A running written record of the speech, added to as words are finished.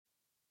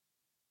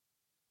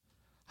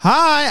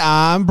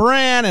Hi, I'm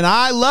Bran, and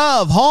I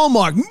love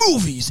Hallmark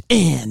movies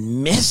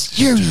and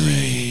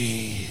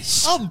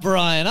mysteries. I'm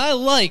Brian. I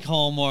like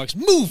Hallmark's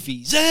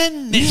movies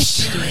and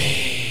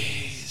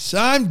mysteries.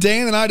 I'm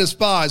Dan, and I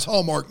despise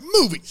Hallmark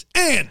movies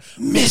and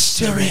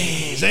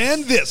mysteries.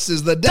 And this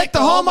is the Deck the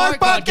Hallmark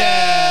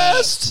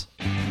podcast.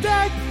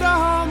 Deck the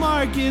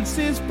Hallmark, it's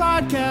his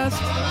podcast.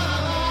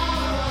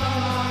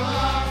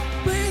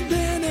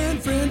 Brandon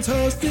and friends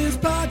host this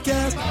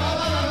podcast.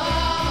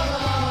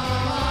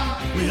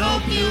 We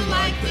hope you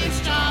like this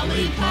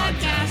jolly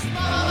podcast.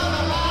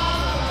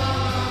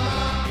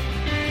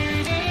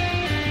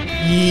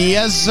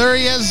 Yes, sir.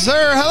 Yes,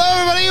 sir.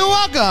 Hello, everybody.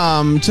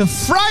 Welcome to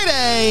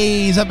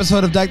Friday's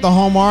episode of Deck the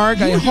Hallmark.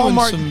 You were doing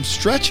some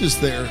stretches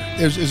there.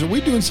 Are we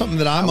doing something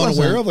that I'm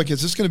unaware of? Like,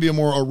 is this going to be a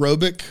more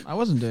aerobic? I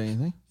wasn't doing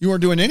anything. You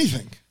weren't doing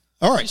anything.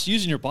 All right. Just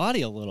using your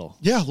body a little.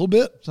 Yeah, a little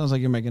bit. Sounds like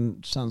you're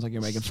making fun.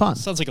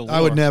 Sounds like a lure. I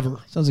would never.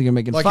 Sounds like you're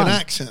making like fun. An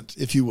accent,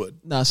 if you would.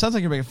 No, sounds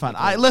like you're making fun.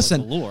 Like listen.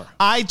 a lure.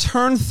 I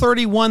turned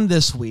 31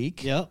 this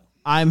week. Yep.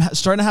 I'm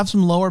starting to have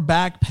some lower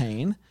back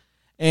pain,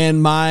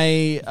 and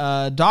my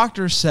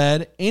doctor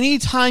said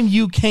anytime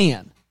you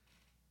can,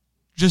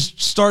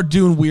 just start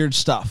doing weird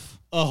stuff.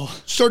 Oh,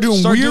 Start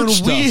doing weird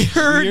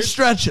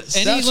stretches.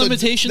 Any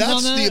limitations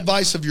on that? That's the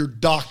advice of your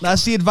doctor.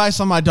 That's the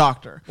advice on my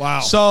doctor. Wow.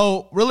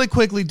 So really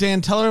quickly,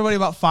 Dan, tell everybody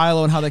about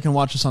Philo and how they can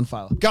watch us on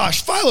Philo.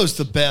 Gosh, Philo's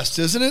the best,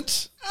 isn't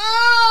it?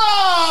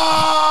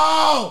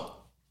 Oh!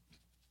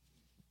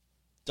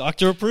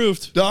 Doctor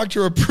approved.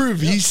 Doctor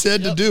approved. He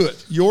said to do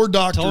it. Your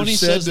doctor Tony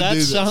said says to that do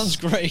this. sounds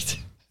great.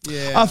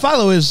 Yeah.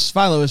 Philo is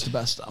the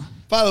best though.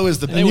 Philo is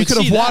the best. And you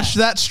could have watched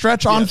that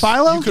stretch on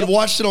Philo? You could have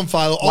watched it on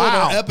Philo. All of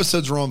our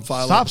episodes are on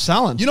Philo. Stop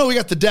selling. You know, we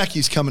got the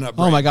Deckies coming up.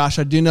 Oh my gosh,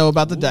 I do know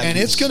about the Deckies. And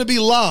it's going to be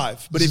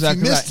live. But That's if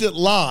exactly you missed right. it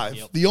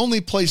live, the only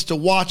place to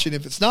watch it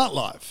if it's not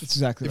live, That's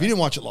exactly if right. you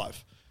didn't watch it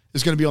live,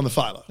 is going to be on the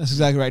Philo. That's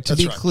exactly right. To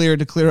That's be right. clear,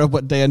 to clear up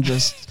what Dan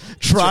just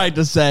tried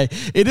to say,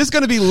 it is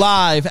going to be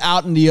live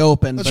out in the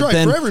open. That's but right,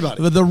 then for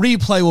everybody. The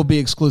replay will be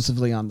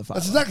exclusively on the Philo.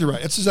 That's exactly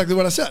right. That's exactly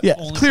what I said. Yeah,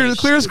 clear as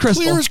crystal.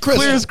 Clear as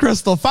crystal. Clear as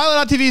crystal.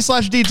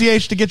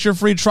 Philo.tv/DTH to get your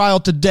free trial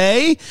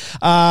today.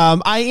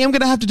 I am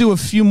going to have to do a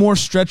few more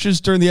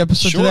stretches during the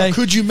episode today.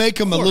 Could you make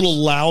them a little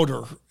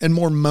louder and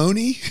more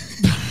moany?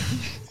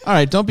 All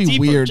right, don't be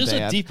Deeper, weird, just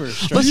Dan. a deeper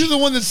stretch. Well, you're the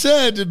one that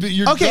said.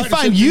 Your Okay, doctor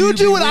fine. said You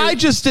do be what weird. I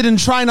just did and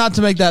try not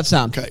to make that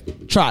sound. Okay.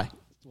 Try.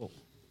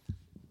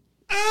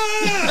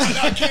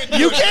 I can't do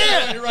You it.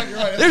 can't. You're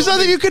right. There's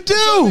nothing you could do.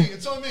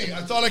 It's on me.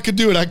 I thought I could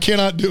do it. I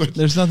cannot do it.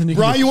 There's nothing you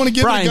can Brian, do. you want to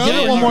give Brian, it a go? give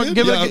it one more.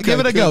 Give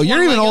it a go. good.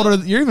 You're even older.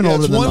 You're even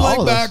older It's than one all leg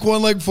of back, us.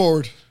 one leg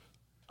forward.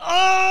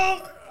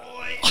 Oh,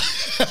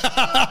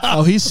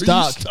 Oh, he's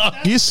stuck.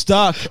 He's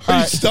stuck. All Are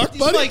you right. stuck, these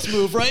buddy? mics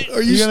move, right?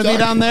 Are you You gonna stuck? be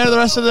down there the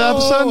rest of the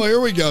episode? Oh,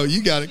 here we go.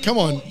 You got it. Come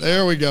on.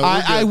 There we go.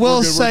 We're good. I We're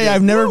will good. We're say good.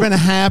 I've never been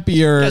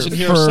happier. You guys would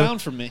hear a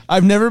sound from me.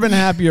 I've never been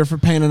happier for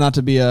Payne not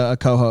to be a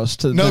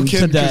co-host No than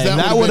kidding, 'cause today.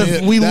 that would would've have.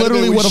 been We it. That'd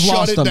literally been- would have we shut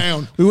lost it him.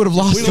 down. We would have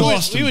lost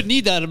him. We would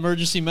need that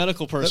emergency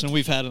medical person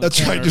we've had in the That's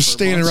corner right. Just for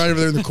standing months. right over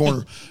there in the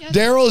corner.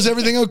 Daryl, is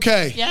everything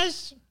okay?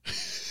 Yes.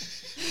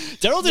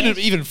 Daryl didn't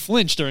even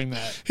flinch during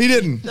that. He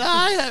didn't.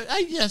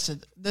 Yes.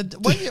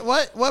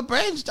 What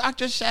Brand's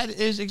doctor said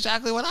is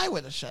exactly what I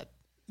would have said.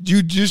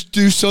 You just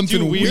do something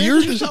Do weird?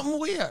 weird? Do something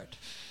weird.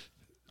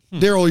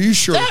 Daryl, are you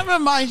sure? That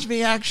reminds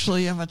me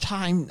actually of a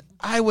time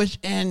I was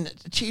in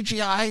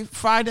TGI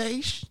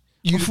Fridays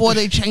before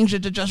they changed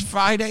it to just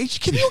Fridays.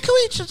 Can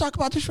we just talk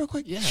about this real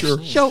quick? Yeah, Sure.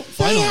 absolutely. So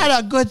they had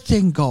a good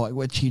thing going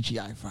with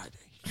TGI Fridays.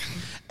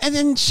 And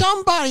then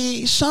some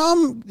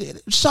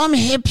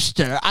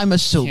hipster, I'm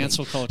assuming,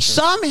 Cancel culture.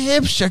 some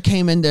hipster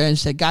came in there and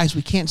said, guys,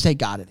 we can't say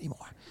God anymore.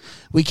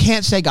 We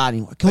can't say God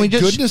anymore. Can Thank we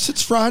just... goodness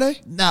it's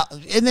Friday. No.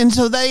 And then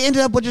so they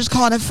ended up with just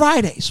calling it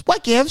Fridays.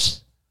 What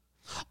gives?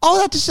 All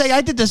I have to say, I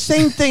did the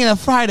same thing in the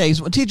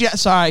Fridays. TGI,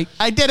 sorry,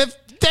 I did it.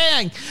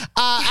 Dang.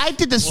 I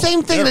did the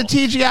same thing in the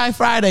TGI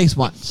Fridays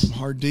once.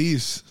 Hard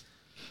D's.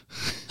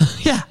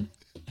 Yeah.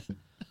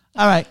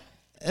 All right.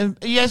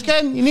 You guys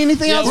good? You need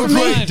anything else we're from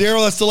me? fine.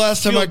 Daryl, that's the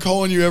last time I'm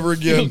calling you ever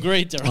Feel again.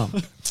 great,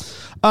 Daryl.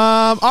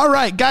 All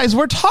right, guys,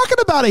 we're talking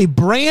about a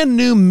brand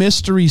new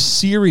mystery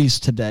series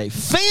today.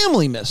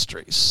 Family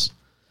mysteries.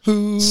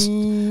 Does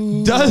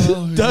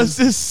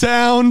this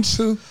sound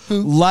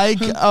like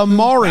a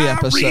Maury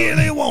episode? I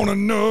really want to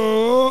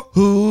know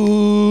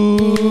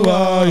Who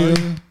are you?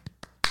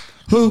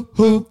 Who?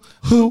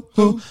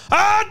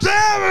 I'll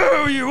tell you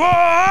who you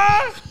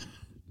are.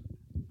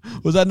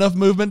 Was that enough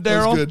movement,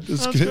 Daryl?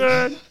 That's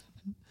good.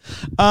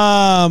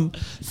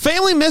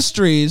 Family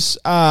mysteries.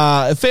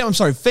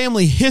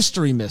 Family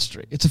history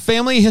mystery. It's a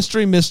family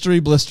history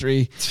mystery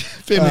blistery.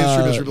 Family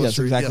history, mystery, Yes,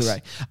 blistery. exactly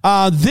Yes.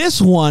 right.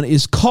 This one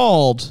is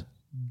called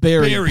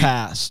Buried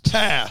Past,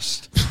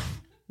 Past.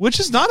 which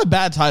is not a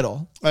bad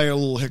title. I had a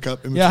little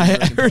hiccup. In Yeah, I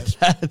between heard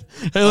that.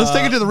 Hey, let's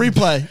take it to the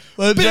replay.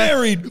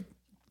 Buried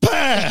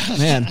Past.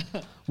 Man,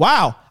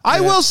 wow. I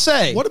will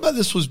say. What about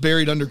this was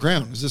buried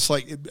underground? Is this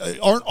like,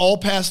 aren't all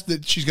past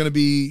that she's going to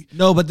be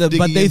No, but they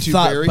digging into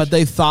thought buried?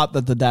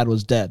 that the dad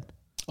was dead.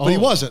 But he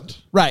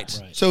wasn't. Right.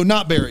 So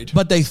not buried.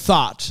 But they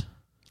thought.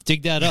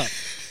 Dig that up.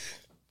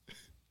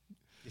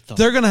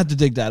 They're going to have to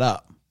dig that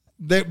up.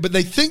 But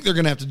they think they're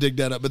going to have to dig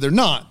that up, but they're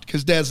not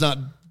because Dad's not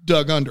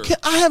dug under.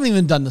 I haven't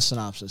even done the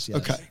synopsis yet.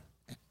 Okay.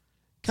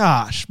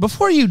 Gosh,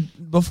 before you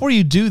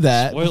do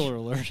that. Spoiler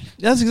alert.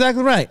 That's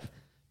exactly right.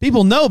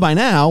 People know by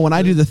now when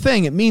I do the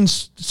thing, it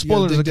means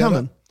spoilers are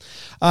coming.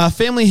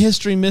 Family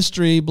History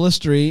Mystery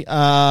Blistery,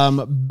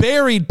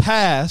 Buried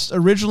Past,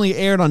 originally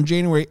aired on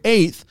January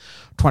 8th,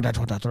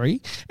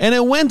 2023, and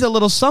it went a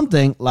little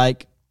something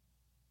like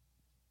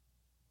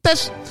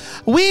this.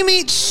 We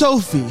meet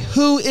Sophie,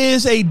 who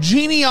is a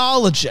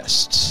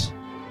genealogist.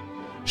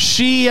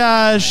 She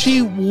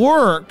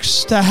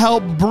works to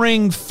help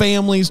bring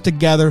families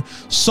together,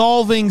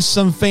 solving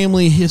some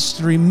family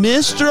history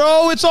mystery.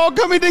 Oh, it's all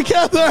coming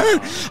together.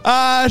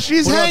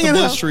 She's What about hanging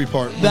the out. blistery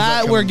part? When's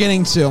That we're coming?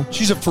 getting to.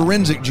 She's a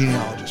forensic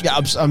genealogist. Yeah,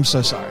 I'm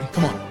so sorry.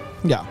 Come on.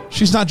 Yeah,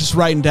 she's not just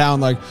writing down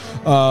like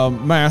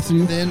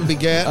Matthew. Then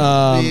begat,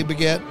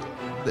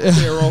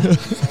 Daryl.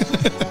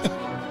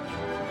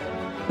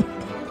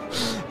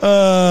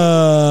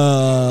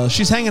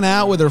 She's hanging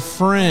out with her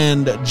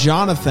friend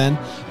Jonathan.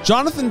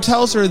 Jonathan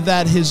tells her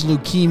that his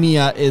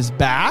leukemia is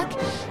back.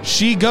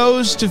 She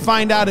goes to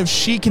find out if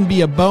she can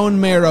be a bone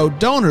marrow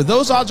donor.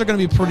 Those odds are going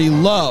to be pretty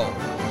low.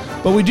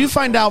 But we do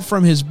find out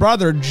from his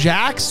brother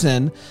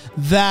Jackson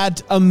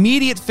that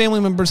immediate family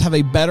members have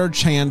a better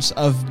chance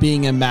of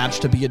being a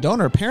match to be a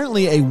donor.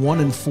 Apparently a 1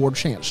 in 4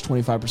 chance,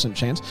 25%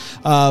 chance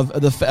of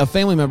a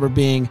family member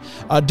being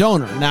a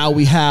donor. Now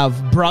we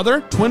have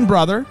twin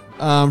brother,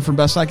 from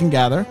best I can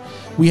gather.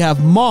 We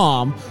have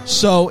mom.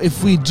 So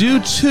if we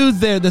do two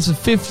there,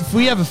 if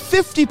we have a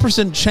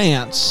 50%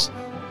 chance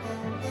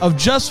of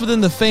just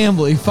within the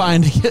family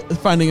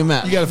finding a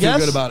match. You got to feel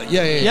good about it.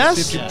 Yeah.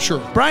 Yes? 50,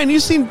 sure. Brian, you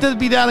seem to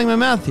be doubting my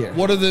math here.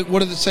 What did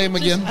it say them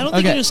again? I don't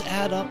think Okay. you just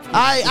add up.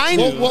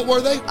 What were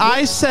they?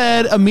 I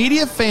said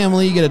immediate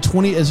family, you get a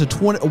 1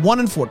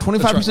 in 4,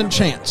 25%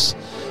 chance.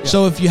 Yeah.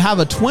 So if you have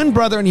a twin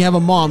brother and you have a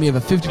mom, you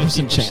have a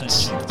 50%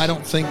 chance. I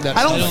don't think that's.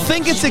 I don't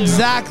think it's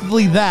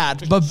exactly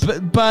that,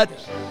 but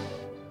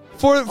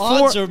for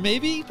Odds are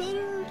maybe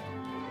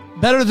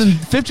better than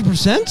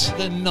 50%?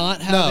 than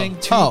not having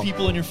two Oh.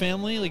 people in your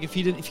family. Like if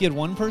you had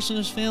one person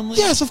in his family.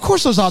 Yes, of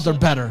course those odds are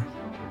better.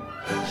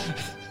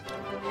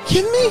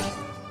 Kidding me?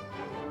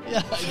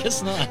 Yeah, I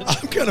guess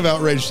not. I'm kind of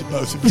outraged at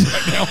both of you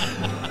right now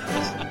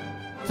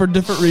For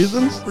different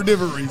reasons? for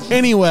different reasons.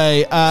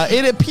 Anyway,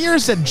 it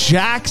appears that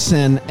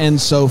Jackson and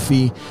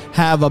Sophie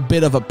have a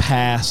bit of a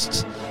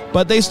past,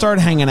 but they start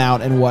hanging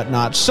out and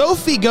whatnot.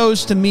 Sophie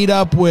goes to meet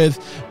up with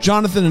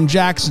Jonathan and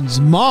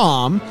Jackson's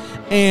mom,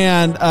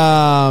 and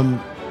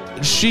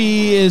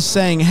she is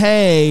saying,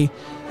 hey,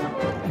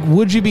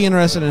 would you be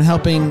interested in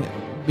helping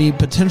me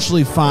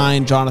potentially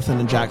find Jonathan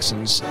and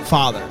Jackson's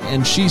father?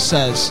 And she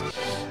says,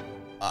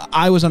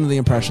 I was under the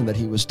impression that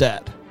he was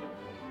dead.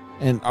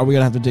 And are we going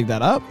to have to dig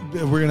that up?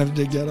 We're going to have to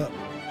dig that up.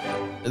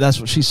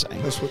 That's what she's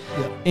saying. That's what,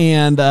 yeah.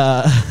 And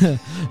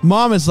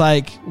mom is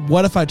like,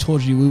 what if I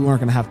told you we weren't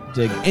going to have to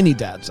dig any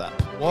dads up?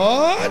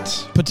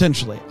 What?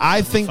 Potentially.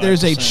 I think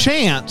there's a 5%.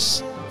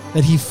 chance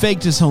that he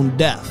faked his own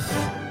death.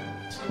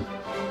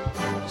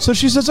 So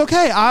she says,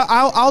 okay,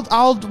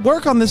 I'll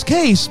work on this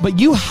case, but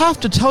you have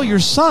to tell your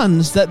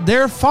sons that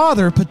their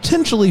father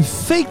potentially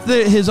faked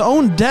his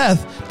own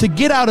death to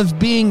get out of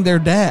being their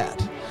dad.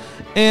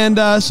 And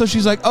so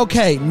she's like,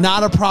 okay,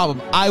 not a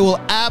problem. I will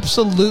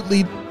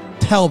absolutely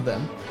tell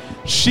them.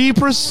 She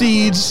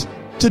proceeds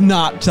to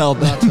not tell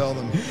them. Not tell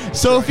them.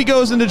 Sophie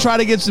goes in to try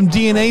to get some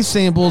DNA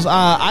samples.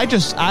 I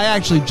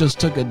actually just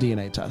took a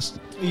DNA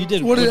test. You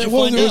did. What What'd did- you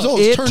what find were the out?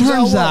 results? It turns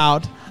turns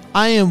out out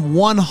I am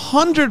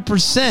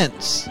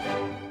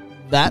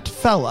 100% that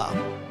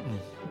fella.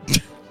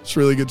 It's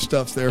really good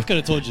stuff there. Could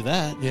have told you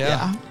that.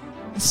 Yeah.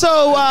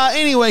 So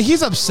anyway,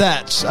 he's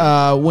upset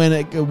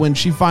when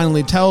she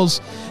finally tells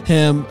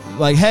him,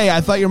 like, hey,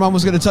 I thought your mom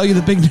was going to tell you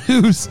the big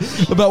news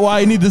about why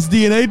I need this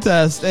DNA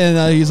test.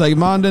 And he's like,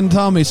 mom didn't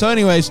tell me. So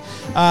anyways,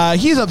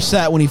 he's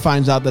upset when he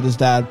finds out that his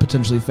dad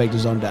potentially faked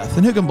his own death.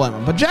 And who can blame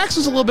him? But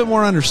Jackson's a little bit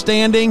more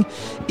understanding,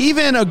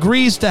 even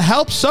agrees to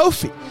help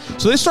Sophie.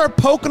 So they start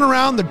poking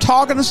around. They're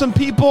talking to some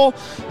people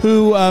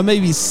who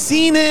maybe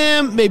seen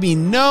him, maybe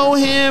know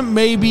him,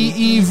 maybe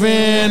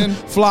even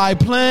fly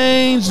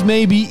planes,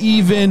 maybe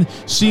even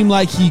seem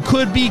like he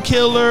could be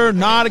killer,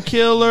 not a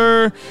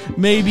killer,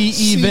 maybe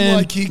even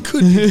like he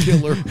could be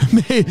killer.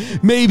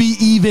 maybe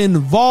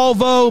even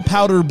Volvo,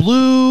 powder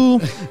blue,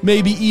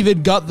 maybe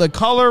even got the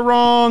color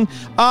wrong.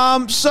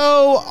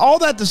 So all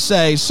that to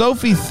say,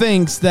 Sophie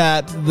thinks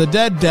that the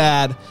dead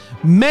dad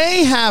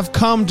may have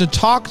come to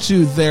talk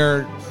to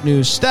their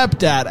new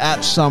stepdad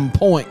at some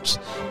point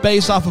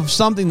based off of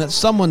something that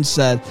someone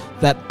said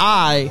that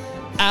I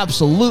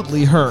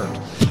absolutely heard.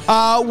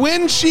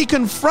 When she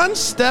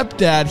confronts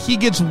stepdad, he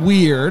gets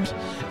weird.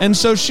 And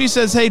so she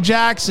says, hey,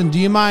 Jackson, do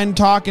you mind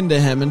talking to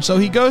him? And so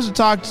he goes to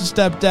talk to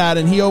stepdad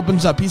and he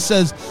opens up. He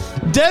says,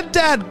 dead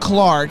dad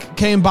Clark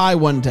came by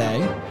one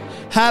day.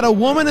 had a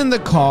woman in the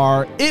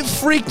car. It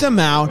freaked him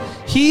out.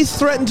 He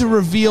threatened to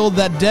reveal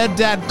that dead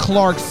dad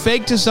Clark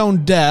faked his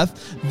own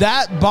death.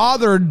 That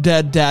bothered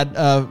dead dad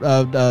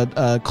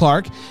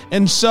Clark.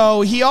 And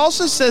so he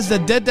also says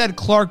that dead dad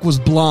Clark was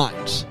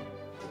blind.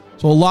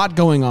 So a lot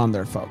going on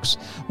there, folks.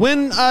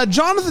 When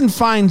Jonathan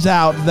finds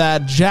out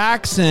that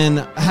Jackson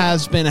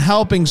has been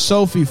helping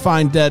Sophie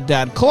find dead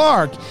dad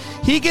Clark,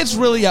 he gets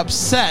really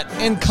upset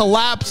and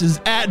collapses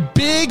at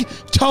Big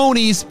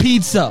Tony's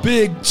Pizza.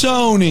 Big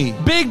Tony.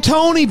 Big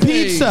Tony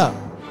Pizza.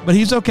 But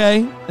he's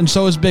okay, and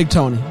so is Big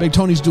Tony. Big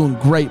Tony's doing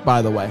great,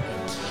 by the way.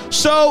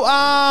 So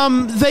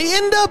they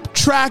end up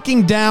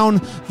tracking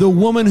down the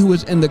woman who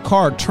was in the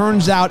car.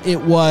 Turns out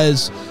it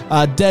was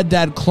dead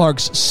dad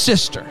Clark's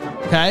sister.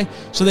 Okay,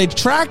 so they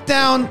track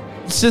down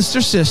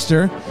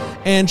sister,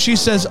 and she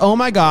says, "Oh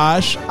my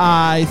gosh,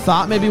 I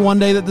thought maybe one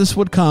day that this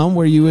would come,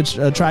 where you would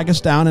track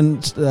us down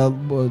and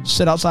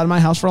sit outside of my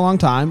house for a long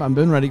time. I've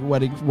been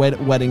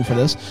waiting for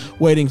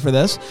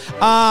this."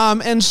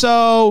 And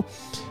so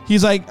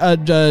he's like,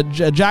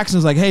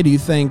 Jackson's like, "Hey, do you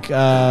think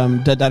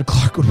dead dad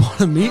Clark would want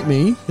to meet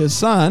me, his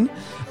son?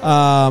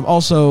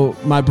 Also,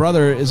 my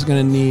brother is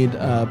going to need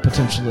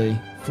potentially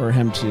for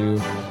him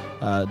to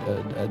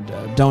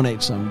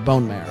donate some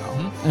bone marrow."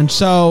 Mm-hmm. And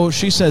so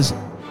she says,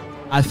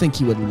 "I think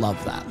he would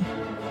love that."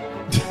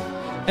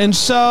 And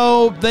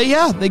so they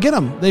get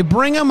him. They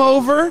bring him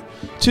over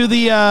to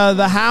the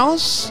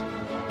house,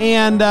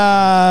 and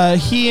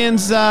he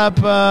ends up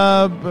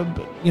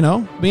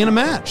being a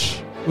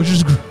match, which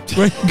is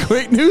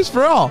great news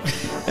for all.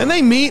 And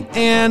they meet,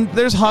 and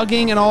there's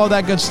hugging and all of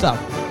that good stuff.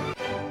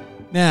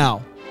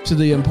 Now to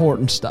the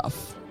important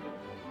stuff.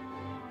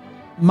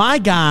 My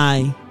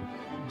guy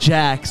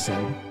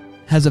Jackson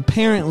has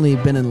apparently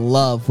been in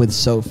love with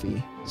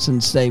Sophie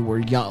since they were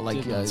young,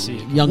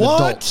 young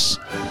adults.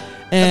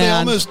 And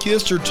have they almost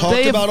kissed or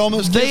talked about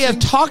almost kissing? They have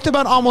talked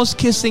about almost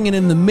kissing, and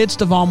in the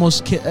midst of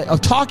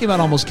talking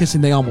about almost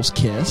kissing, they almost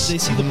kiss. Did they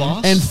see the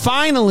boss? And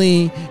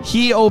finally,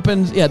 he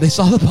opens. Yeah, they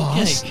saw the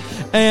boss. Yay.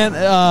 And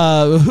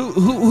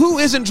who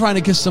isn't trying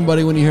to kiss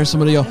somebody when you hear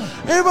somebody go,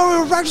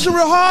 "Everybody, we're practicing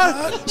real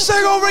hard. Say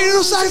go bring you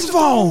the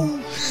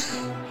saxophone."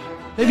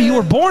 Maybe you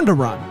were born to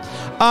run.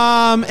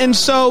 And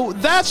so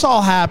that's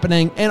all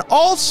happening. And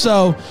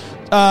also,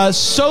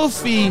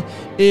 Sophie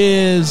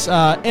is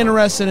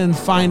interested in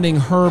finding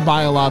her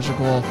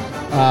biological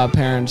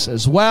parents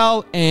as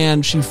well.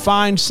 And she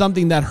finds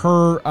something that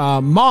her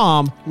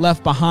mom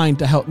left behind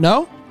to help.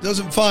 No?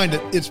 Doesn't find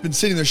it. It's been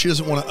sitting there. She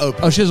doesn't want to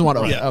open it. Oh, she doesn't want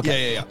to open it.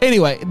 Okay. Yeah.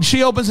 Anyway,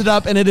 she opens it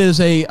up, and it is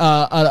a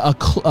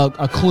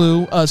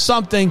clue,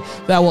 something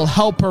that will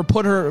help her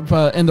put her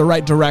in the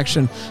right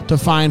direction to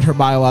find her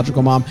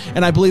biological mom.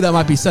 And I believe that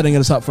might be setting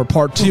us up for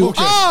part 2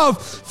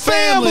 of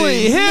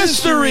Family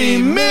History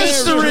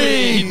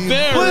Mystery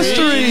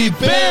Blistery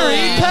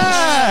Buried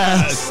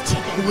Past.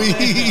 We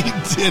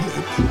did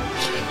it.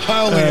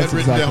 I only had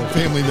written down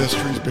Family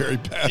Mysteries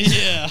Buried Past.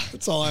 Yeah.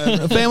 That's all I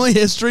had. Family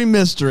History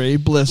Mystery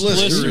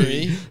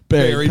Blistery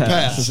Buried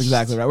Past. That's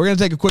exactly right. We're going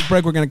to take a quick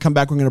break. We're going to come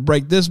back. We're going to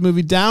break this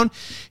movie down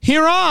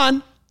here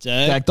on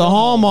Deck the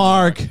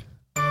Hallmark.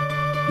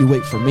 You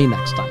wait for me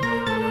next time.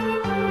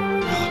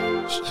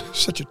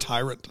 Such a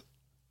tyrant.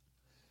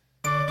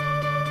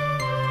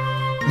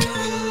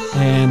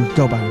 And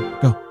go, Byron.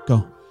 Go.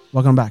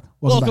 Welcome back.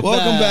 Welcome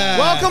back.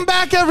 Welcome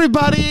back,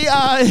 everybody.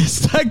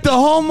 It's like the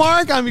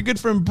Hallmark. I'm your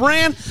good friend,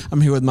 Bran. I'm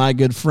here with my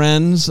good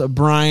friends,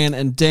 Brian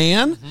and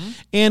Dan. Mm-hmm.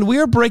 And we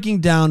are breaking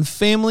down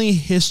Family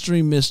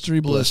History Mystery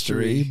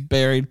Blistery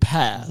Buried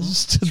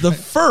Past. The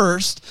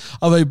first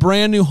of a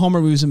brand new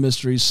Hallmark Movies and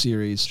Mysteries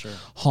series. Sure.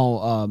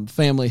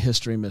 Family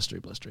History Mystery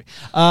Blistery.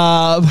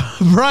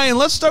 Brian,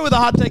 let's start with a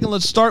hot take, and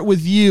let's start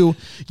with you.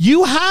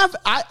 You have,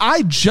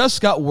 I just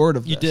got word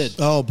of this. You did.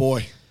 Oh,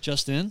 boy.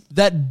 Just in?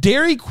 That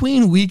Dairy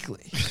Queen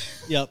Weekly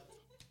Yep.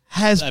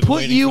 has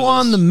put you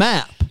on the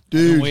map,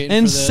 dude,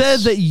 and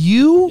said that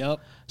you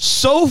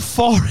so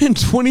far in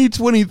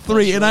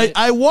 2023, and right.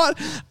 I want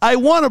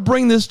to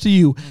bring this to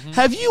you. Mm-hmm.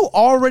 Have you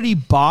already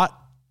bought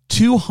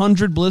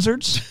 200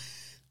 blizzards?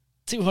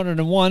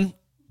 201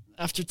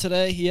 after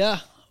today, yeah.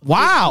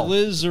 Wow.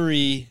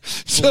 Blizzary.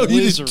 So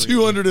you did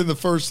 200 in the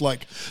first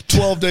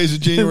 12 days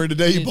of January.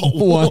 Today you bought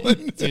one.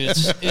 Dude,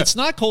 it's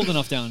not cold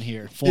enough down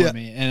here for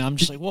me, and I'm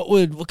just like,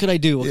 what could I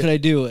do? What could I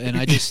do? And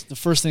the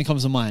first thing that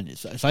comes to mind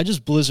is if I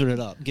just blizzard it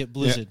up, get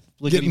blizzard.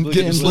 Getting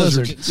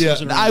blizzard.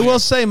 I will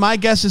say, my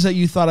guess is that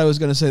you thought I was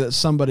going to say that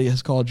somebody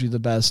has called you the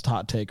best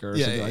hot taker or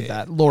something like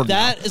that. Lord,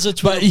 that is a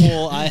Twitter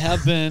poll I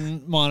have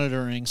been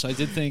monitoring, so I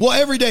did think. Well,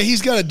 every day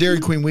he's got a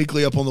Dairy Queen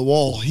Weekly up on the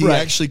wall. He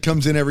actually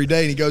comes in every day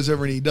and he goes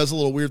over and he does a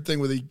little weird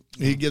thing with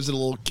he gives it a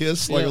little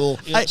kiss, like a little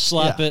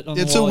slap it on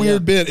the wall. It's a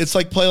weird bit. It's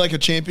like play like a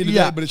champion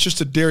today, but it's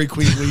just a Dairy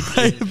Queen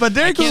Weekly. But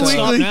Dairy Queen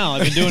Weekly now.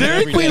 I've been doing Dairy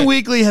it every Queen day.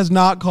 Weekly has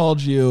not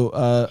called you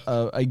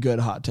a good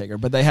hot taker,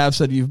 but they have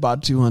said you've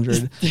bought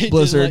 200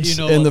 blizzards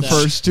in the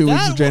first 2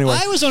 weeks of January.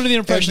 I was under the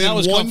impression that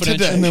was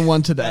confidential. And then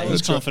one today. That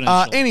was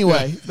confidential.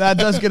 Anyway, that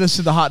does get us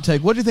to the hot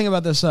take. What do you think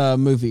about this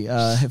movie,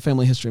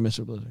 Family History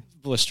Mystery Blistery?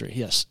 Blistery,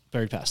 yes.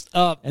 Buried Past.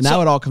 And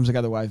now it all comes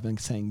together why I've been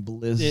saying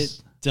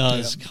blizz.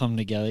 does come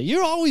together.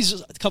 You're always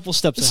a couple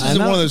steps This ahead. is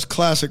one of those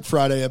classic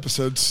Friday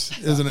episodes,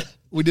 isn't it?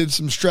 We did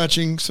some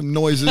stretching, some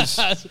noises.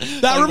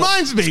 That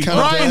reminds me, kinda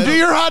Brian, bad. do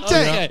your hot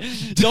take.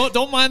 Okay.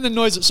 Don't mind the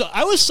noises. So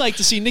I was psyched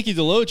to see Nikki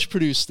DeLoach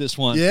produce this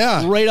one.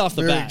 Yeah. Right off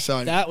the Very bat.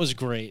 exciting. That was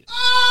great.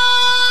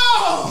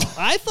 Oh!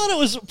 I thought it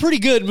was a pretty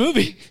good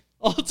movie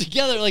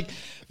altogether. Like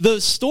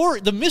the story,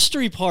 the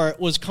mystery part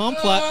was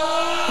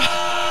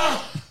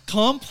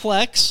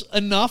complex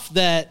enough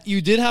that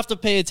you did have to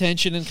pay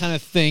attention and kind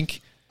of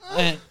think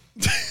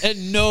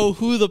and know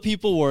who the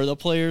people were, the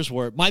players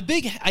were. I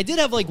did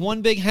have like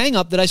one big hang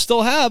up that I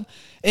still have,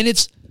 and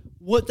it's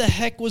what the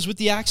heck was with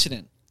the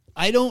accident.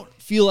 I don't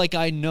feel like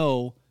I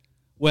know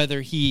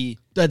whether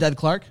Dead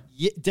Clark?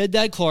 Dead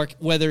Dad Clark,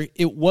 whether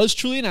it was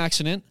truly an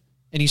accident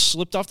and he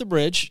slipped off the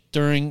bridge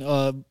during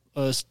a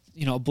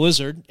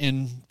blizzard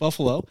in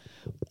Buffalo,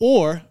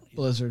 or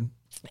Blizzard.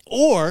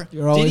 Or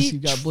You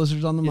got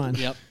blizzards on the mind.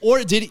 Yep.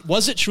 Or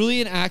was it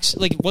truly an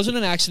accident? Like, it wasn't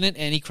an accident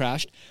and he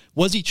crashed.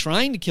 Was he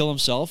trying to kill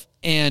himself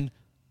and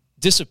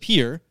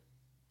disappear?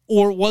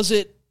 Or was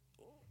it,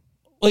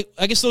 like,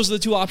 I guess those are the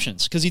two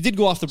options, because he did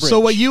go off the bridge. So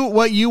what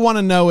you want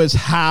to know is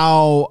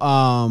how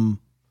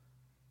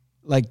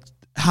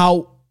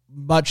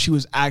much he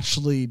was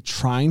actually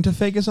trying to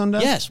fake his own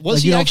death? Yes.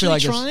 Was he actually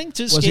trying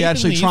to escape? Was he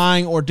actually and leave?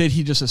 trying, or did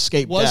he just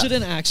escape Was death? it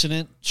an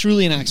accident,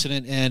 truly an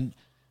accident? And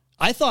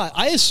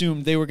I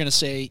assumed they were going to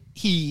say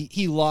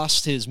he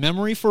lost his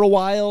memory for a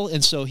while,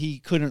 and so he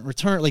couldn't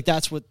return. Like,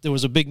 there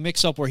was a big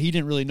mix-up where he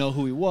didn't really know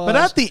who he was. But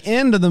at the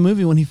end of the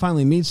movie, when he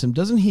finally meets him,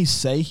 doesn't he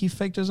say he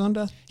faked his own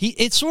death?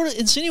 It sort of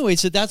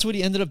insinuates that that's what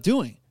he ended up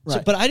doing. Right.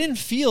 So, but I didn't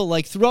feel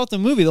like throughout the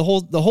movie, the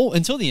whole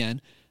until the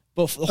end,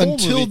 but the whole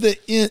Until movie,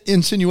 the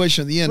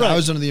insinuation at the end, Right. I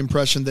was under the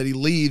impression that he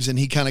leaves and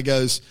he kind of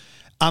goes,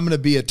 I'm going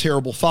to be a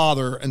terrible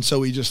father. And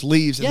so he just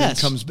leaves and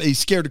Yes. then he's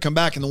scared to come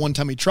back. And the one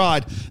time he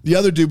tried, the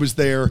other dude was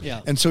there.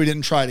 Yeah. And so he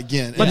didn't try it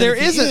again. But And there at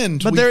the is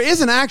end, there is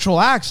an actual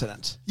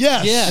accident.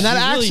 Yes. Yeah. And that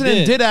He really accident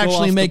did did go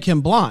actually off make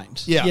him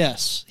blind. Yeah.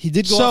 yes, he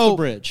did go So- off the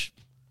bridge.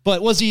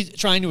 But was he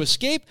trying to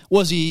escape?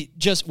 Was he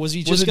just it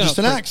going just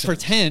an to accident?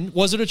 pretend?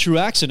 Was it a true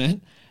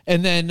accident?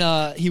 And then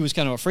he was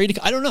kind of afraid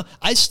to. I don't know.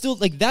 I still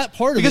like that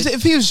part Because of it.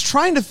 if he was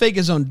trying to fake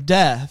his own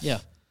death, Yeah.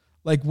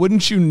 like,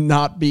 wouldn't you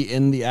not be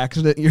in the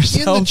accident In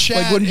yourself? the chat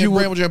like, wouldn't at you?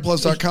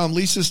 BrambleJamPlus.com,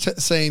 Lisa's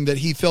saying that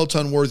he felt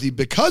unworthy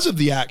because of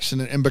the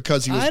accident and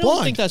because he was I don't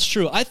blind. think that's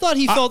true. I thought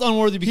he felt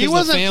unworthy because He of the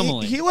wasn't.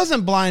 family. He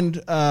wasn't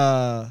blind.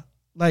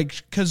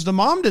 Because the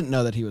mom didn't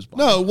know that he was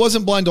blind. No, it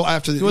wasn't blind till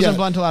after the he wasn't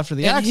blind until after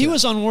the and accident. he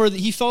was unworthy.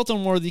 He felt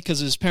unworthy because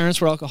his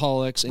parents were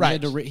alcoholics, and Right.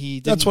 he had to. He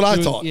That's didn't what I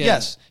do- thought. Yeah,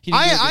 Yes, he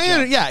didn't do a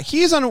good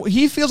job.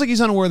 he feels like he's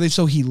unworthy,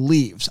 so he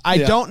leaves. I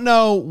Yeah. don't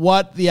know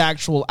what the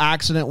actual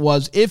accident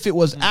was, if it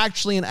was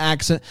actually an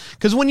accident.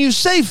 Because when you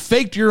say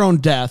faked your own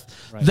death,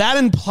 that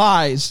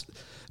implies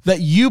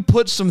that you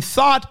put some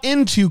thought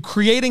into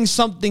creating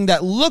something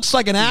that looks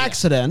like an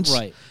accident,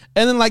 right.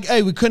 And then, like,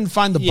 hey, we couldn't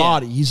find the Yeah,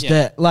 body; he's yeah.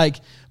 dead. Like,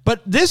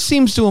 but this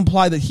seems to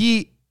imply that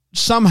he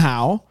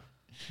somehow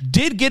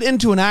did get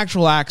into an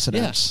actual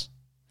accident. Yes.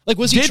 Like,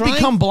 was he Did trying?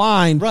 become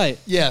blind, Right.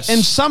 Yes.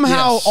 and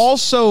somehow Yes.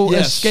 also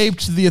Yes.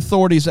 escaped the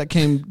authorities that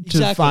came to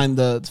Exactly. find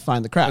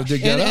the crash.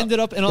 dig that And up. ended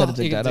up in all. Gotta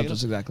dig that up,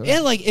 that's exactly right.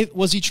 And like,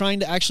 was he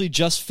trying to actually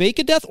just fake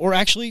a death or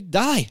actually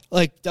die?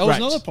 Like, that was Right.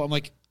 another problem.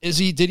 Like,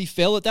 did he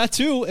fail at that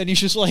too? And he's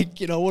just like,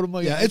 what am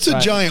I? Yeah, gonna it's do? a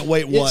giant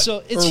wait what.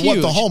 So it's or huge.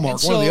 what the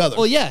Hallmark, And one or the so- other.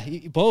 Well, yeah,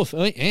 both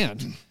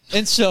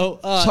and so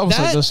It's almost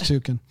like that those two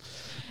can.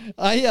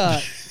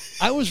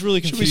 I was really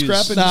Should we confused.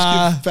 scrap it and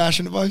just give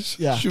fashion advice?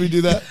 Yeah. Should we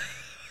do that?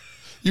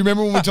 You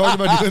remember when we talked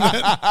about doing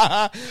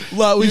that? We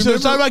You should remember-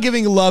 talk about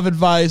giving love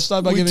advice. Talk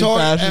about giving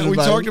fashion we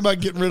advice. talked about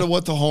getting rid of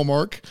what the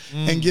Hallmark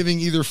and giving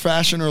either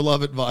fashion or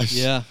love advice.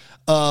 Yeah.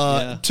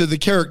 To the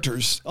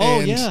characters. Oh,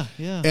 And-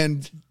 yeah.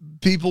 And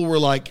people were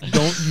like,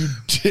 "Don't you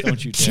dare!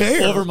 Don't you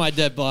dare over my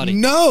dead body."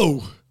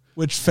 No.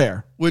 Which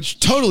fair. Which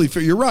totally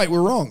fair. You're right.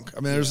 We're wrong.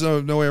 I mean, there's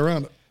no way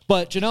around it.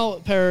 But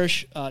Janelle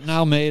Parrish,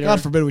 Niall Mater, God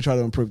forbid we try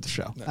to improve the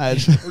show.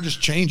 Or just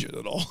change it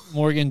at all.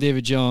 Morgan,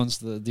 David Jones,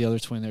 the other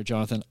twin there,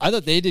 Jonathan. I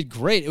thought they did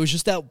great. It was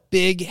just that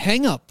big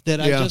hang up that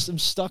I Yeah. just am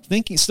still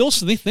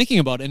thinking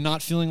about and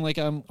not feeling like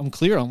I'm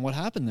clear on what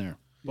happened there.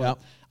 Yeah.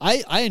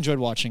 I enjoyed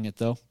watching it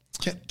though.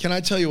 Can I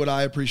tell you what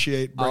I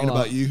appreciate, Brian, I'll,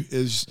 about you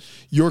is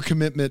your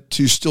commitment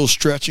to still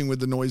stretching with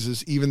the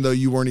noises, even though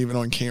you weren't even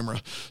on camera.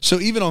 So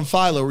even on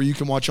Philo, where you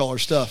can watch all our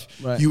stuff,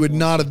 Right. you would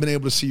not have been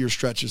able to see your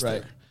stretches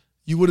Right. there.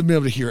 You would have been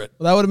able to hear it.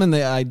 Well, that would have been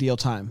the ideal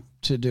time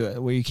to do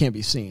it, where you can't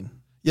be seen.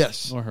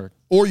 Yes. Or heard.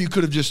 Or you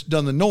could have just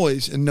done the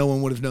noise and no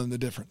one would have known the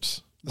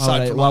difference.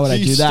 Why would I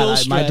You do still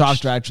that? My stretched.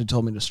 doctor actually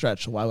told me to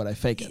stretch, so why would I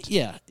fake it?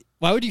 Yeah.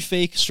 Why would you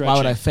fake stretching? Why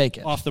would I fake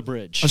it? off the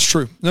bridge That's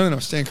true. No.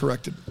 Stand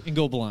corrected. and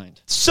go blind?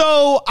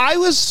 So I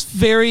was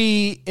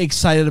very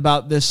excited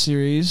about this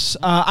series.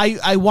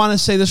 I want to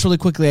say this really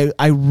quickly.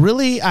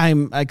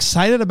 I'm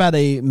excited about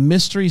a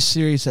mystery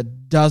series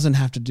that doesn't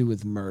have to do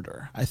with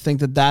murder. I think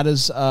that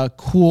is a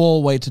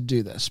cool way to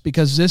do this,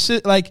 because this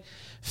is like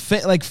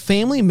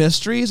family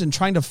mysteries and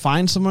trying to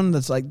find someone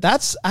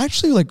that's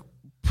actually like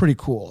pretty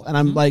cool. And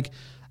I'm like,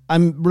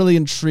 I'm really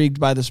intrigued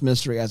by this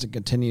mystery as it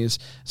continues,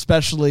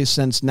 especially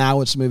since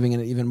now it's moving in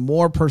an even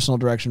more personal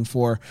direction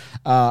for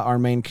our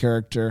main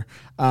character,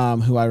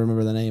 who I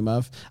remember the name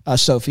of,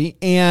 Sophie.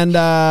 And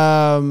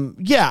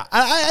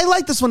I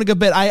like this one a good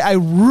bit. I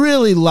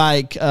really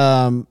like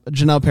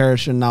Janelle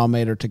Parrish and Niall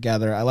Mater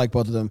together. I like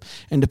both of them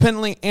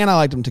independently, and I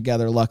liked them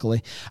together,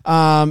 luckily.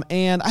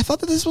 And I thought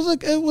that this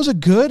was a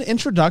good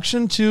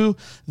introduction to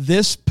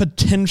this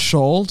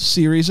potential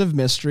series of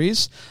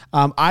mysteries.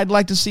 I'd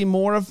like to see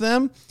more of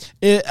them.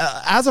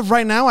 As of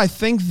right now, I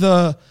think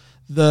the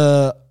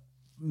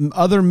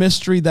other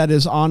mystery that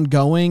is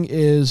ongoing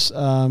is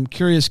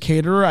Curious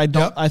Caterer.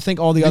 I think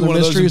all the other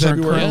mysteries are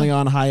currently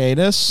on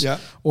hiatus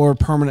or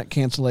permanent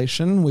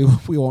cancellation.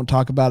 We won't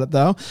talk about it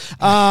though.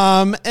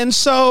 And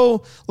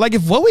so, like,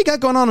 if what we got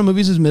going on in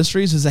movies as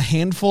mysteries is a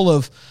handful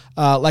of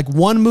like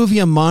one movie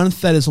a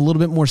month that is a little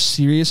bit more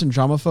serious and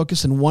drama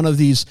focused, and one of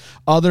these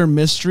other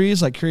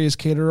mysteries like Curious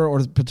Caterer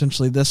or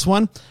potentially this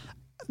one,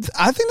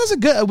 I think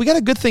we got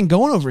a good thing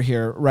going over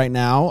here right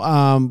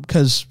now.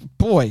 Because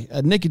boy,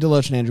 Nikki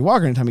DeLoach and Andrew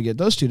Walker, anytime you get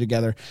those two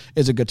together,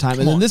 is a good time.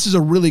 And then this is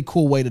a really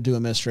cool way to do a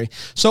mystery.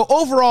 So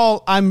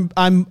overall,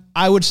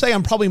 I would say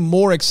I'm probably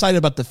more excited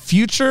about the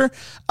future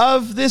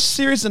of this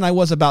series than I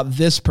was about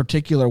this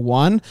particular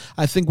one.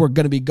 I think we're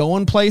going to be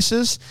going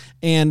places,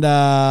 and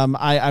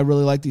I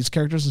really like these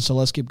characters. And so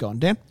let's keep going,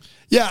 Dan.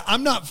 Yeah,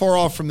 I'm not far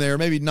off from there.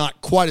 Maybe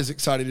not quite as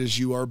excited as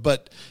you are,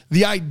 but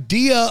the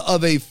idea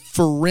of a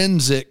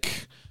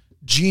forensic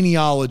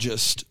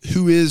genealogist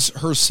who is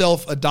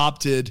herself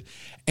adopted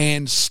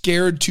and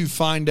scared to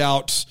find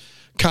out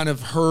kind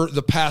of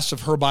the past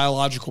of her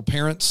biological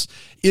parents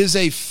is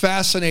a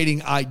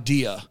fascinating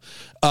idea.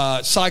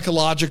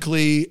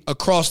 Psychologically,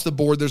 across the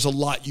board, there's a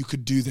lot you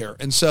could do there.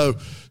 And so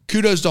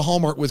kudos to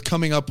Hallmark with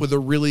coming up with a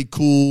really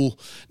cool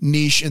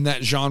niche in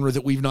that genre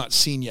that we've not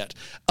seen yet.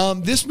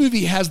 This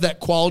movie has that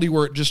quality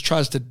where it just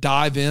tries to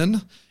dive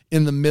in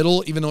the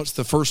middle, even though it's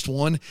the first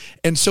one.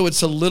 And so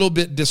it's a little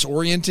bit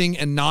disorienting,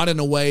 and not in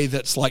a way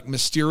that's like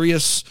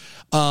mysterious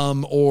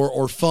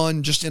or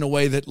fun, just in a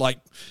way that like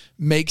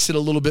makes it a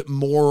little bit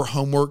more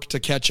homework to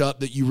catch up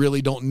that you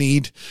really don't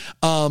need.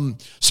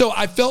 So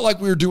I felt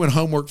like we were doing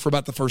homework for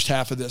about the first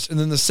half of this. And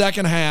then the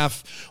second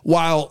half,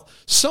 while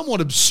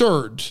somewhat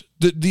absurd,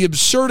 the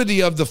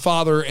absurdity of the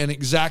father and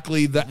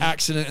exactly the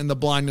accident and the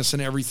blindness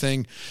and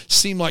everything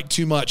seemed like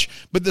too much.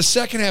 But the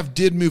second half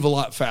did move a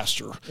lot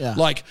faster. Yeah.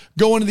 Like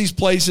going to these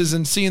places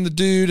and seeing the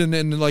dude and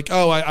then like,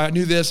 oh, I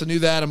knew this, I knew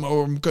that,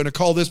 I'm going to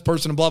call this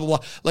person and blah, blah,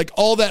 blah. Like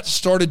all that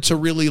started to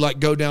really like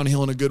go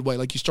downhill in a good way.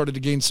 Like you started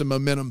to gain some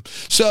momentum.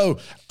 So,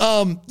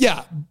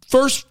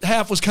 first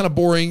half was kind of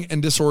boring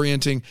and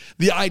disorienting.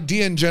 The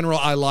idea in general,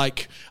 I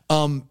like.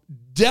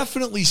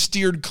 Definitely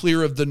steered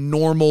clear of the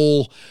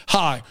normal,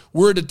 hi,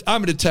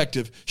 I'm a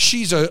detective.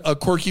 She's a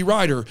quirky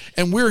writer,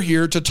 and we're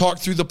here to talk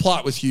through the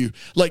plot with you.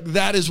 Like,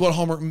 that is what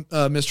Hallmark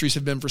mysteries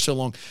have been for so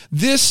long.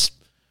 This,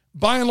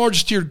 by and large,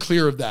 steered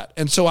clear of that.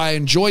 And so I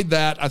enjoyed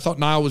that. I thought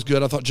Niall was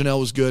good. I thought Janelle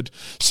was good.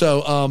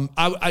 So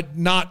I'm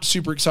not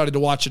super excited to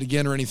watch it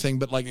again or anything,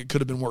 but, like, it could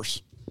have been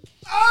worse.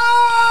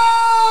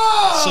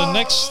 So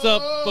next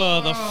up,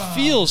 the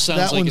feel sounds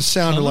that like one it's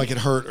sounded coming. like it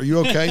hurt. Are you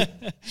okay?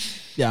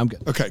 Yeah, I'm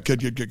good. Okay,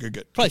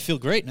 good. Probably feel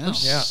great now.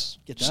 Yeah.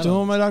 Get that Still on.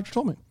 what my doctor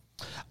told me.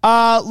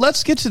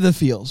 Let's get to the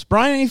feels.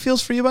 Brian, any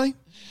feels for you, buddy?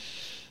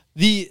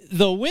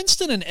 The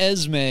Winston and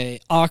Esme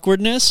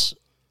awkwardness,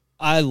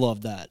 I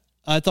love that.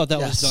 I thought that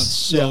was done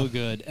so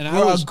good. And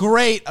I was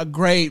a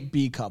great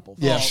B couple.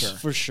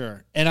 For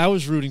sure. And I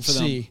was rooting for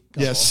them. C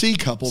couple. Yeah, C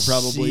couple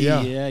probably, C,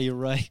 yeah, you're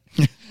right.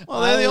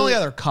 Well, they're the only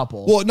other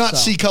couple. Well, not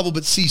C couple,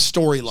 but C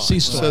storyline. C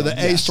storyline, So the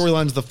A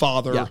storyline is the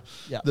father,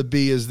 Yeah. the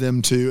B is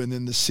them two, and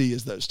then the C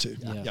is those two.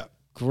 Yeah.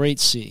 Great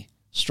C.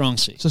 Strong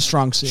C. It's a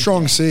strong C.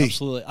 Strong C.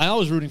 Absolutely. I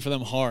was rooting for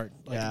them hard.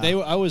 Like Yeah.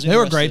 I was They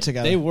were invested. great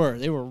together.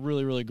 They were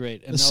really, really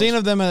great. And The scene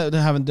of them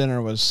having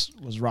dinner was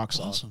rock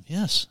solid. awesome.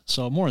 Yes.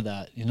 So more of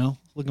that,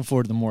 looking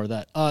forward to more of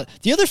that.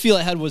 The other feel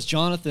I had was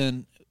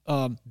Jonathan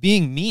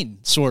being mean,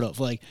 sort of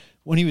like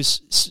when he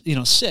was,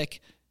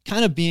 sick,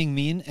 kind of being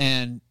mean.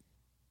 And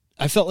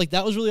I felt like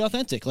that was really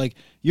authentic. Like,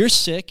 you're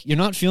sick, you're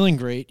not feeling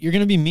great, you're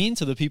going to be mean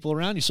to the people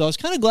around you. So I was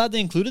kind of glad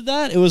they included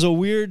that. It was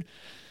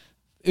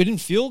it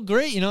didn't feel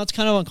great. It's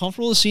kind of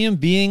uncomfortable to see him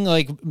being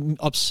like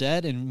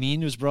upset and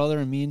mean to his brother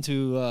and mean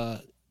to,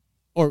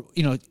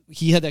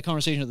 he had that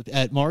conversation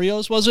at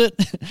Mario's, was it?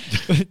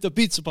 The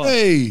pizza pub.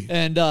 Hey.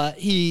 And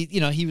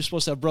he was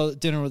supposed to have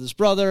dinner with his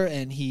brother,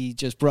 and he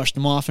just brushed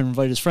him off and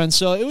invited his friends.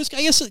 So it was,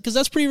 I guess, because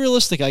that's pretty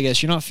realistic, I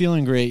guess. You're not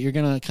feeling great. You're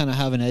going to kind of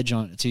have an edge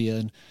on it to you.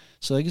 And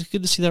so it's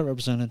good to see that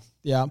represented.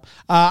 Yeah.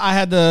 I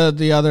had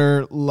the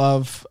other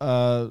love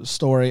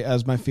story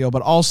as my feel,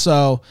 but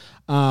also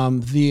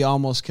the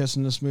almost kiss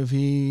in this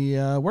movie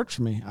worked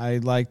for me. I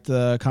liked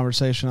the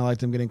conversation. I liked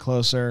them getting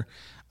closer.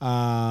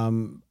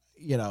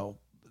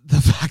 The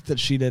fact that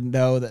she didn't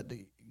know that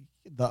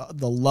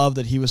the love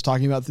that he was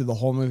talking about through the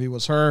whole movie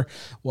was her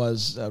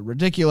was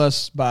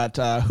ridiculous, but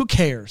who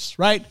cares,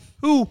 right?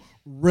 Who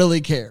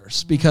really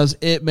cares because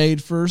it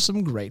made for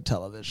some great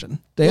television.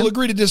 Dan? We'll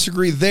agree to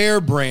disagree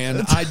there,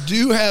 Bran. I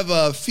do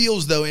have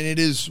feels, though, and it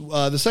is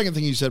the second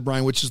thing you said,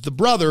 Brian, which is the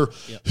brother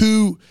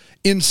who,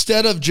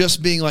 instead of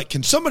just being like,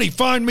 can somebody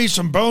find me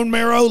some bone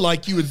marrow?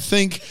 Like you would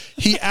think,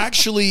 he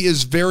actually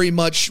is very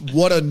much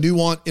what a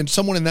nuance, and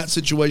someone in that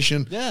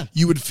situation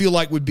you would feel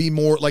like would be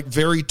more like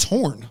very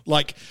torn.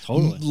 Like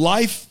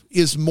life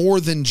is more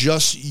than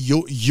just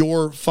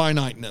your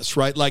finiteness,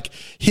 right? Like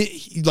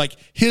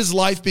his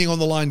life being on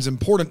the line is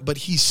important, but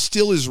he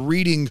still is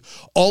reading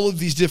all of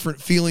these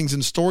different feelings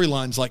and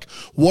storylines. Like,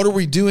 what are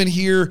we doing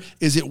here?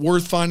 Is it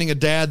worth finding a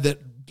dad that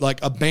like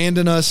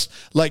abandoned us?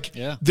 Like,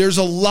 there's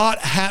a lot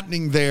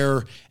happening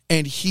there,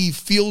 and he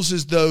feels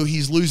as though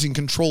he's losing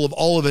control of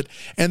all of it.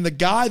 And the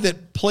guy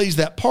that plays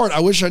that part,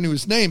 I wish I knew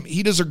his name.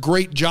 He does a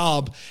great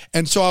job,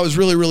 and so I was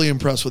really, really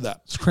impressed with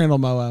that. It's Crandall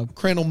Moab.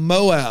 Crandall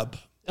Moab.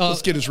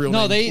 Let's get his real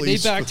name,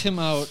 please. They backed him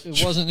out.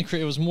 It wasn't.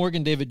 It was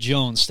Morgan David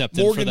Jones stepped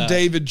in for that. Morgan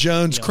David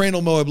Jones,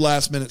 Crandall Moab,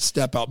 last minute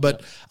step out.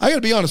 But I got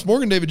to be honest,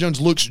 Morgan David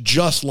Jones looks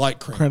just like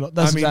Crandall.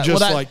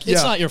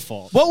 It's not your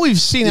fault. What we've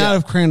seen out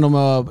of Crandall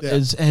Moab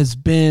has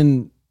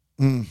been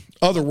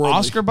otherworldly.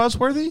 Oscar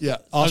buzzworthy. Yeah,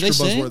 Oscar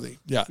buzzworthy.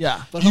 Yeah,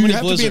 yeah. But you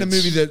have to be in a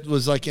movie that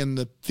was like in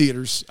the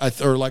theaters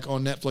or like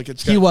on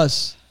Netflix. He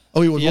was.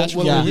 Oh, he was.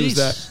 What movie was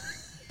that?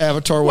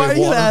 Avatar Way of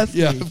Water.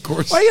 Yeah, of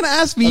course. Why are you going to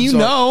ask me? You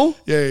know.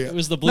 Yeah. It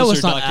was the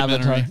Blizzard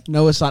documentary. Avatar.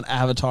 No, it's not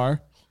Avatar.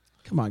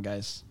 Come on,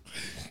 guys.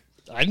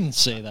 I didn't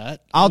say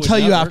that. I'll tell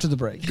you after the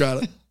break.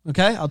 Got it.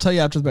 Okay? I'll tell you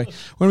after the break.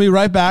 We're going to be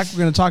right back. We're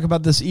going to talk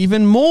about this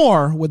even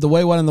more with the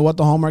Way, What, and the What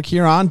the Hallmark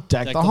here on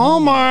Deck the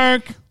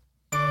Hallmark.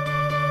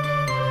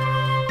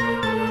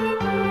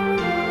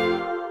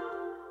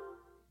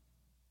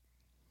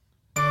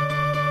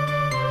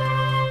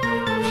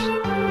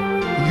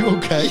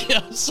 Okay.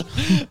 Yes.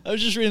 I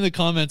was just reading the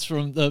comments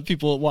from the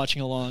people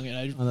watching along, and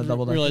I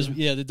realized,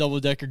 the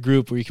double-decker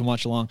group where you can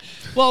watch along.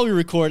 While we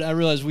record, I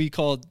realized we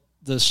called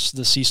the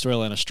C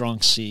storyline a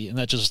strong C, and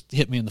that just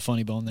hit me in the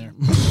funny bone there.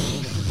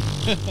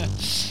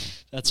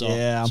 That's all.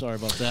 Yeah. Sorry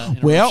about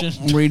that. Well,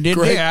 we did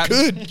that.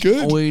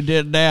 Good. We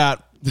did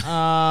that.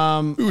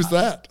 Who was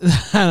that?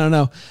 I don't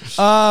know.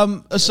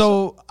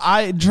 So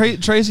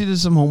Tracy did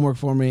some homework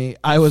for me.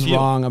 I was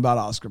wrong about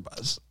Oscar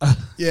Buzz.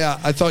 Yeah,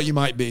 I thought you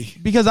might be.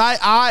 Because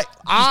I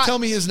just tell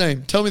me his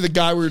name. Tell me the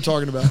guy we were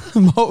talking about.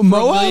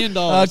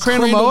 Moab?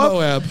 Crandall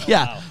Moab?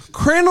 Yeah. Wow.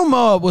 Crandall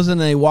Moab was in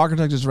a Walker,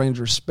 Texas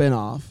Ranger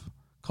spinoff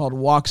called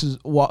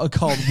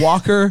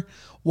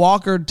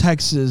Walker,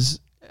 Texas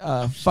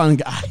Fun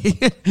Guy.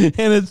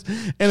 and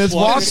it's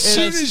Walker. As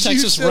soon as you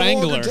said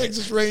Wrangler. Walker,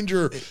 Texas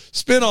Ranger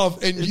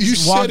spinoff, and you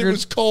said it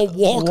was called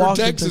Walker,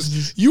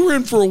 Texas, you were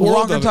in for a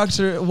world of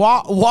it.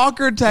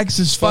 Walker,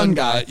 Texas Fun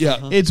Guy.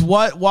 Yeah. It's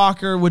what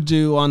Walker would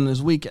do on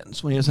his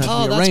weekends when he doesn't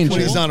have to be a ranger. Cool.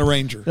 When he's not a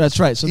ranger. That's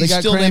right. So he's they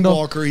got still Crandall. named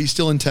Walker. He's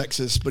still in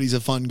Texas, but he's a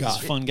fun guy.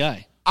 He's a fun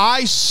guy.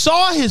 I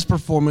saw his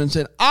performance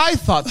and I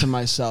thought to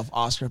myself,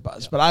 Oscar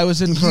Buzz, but I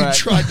was incorrect.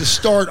 You tried to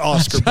start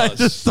Oscar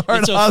Buzz. It's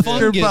a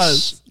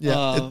fungus.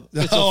 Yeah.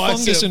 It's a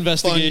fungus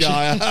investigation.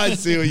 Fun guy. I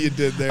see what you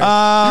did there.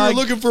 You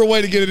were looking for a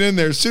way to get it in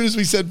there. As soon as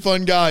we said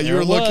fun guy, you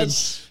were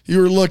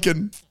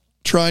looking,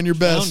 trying your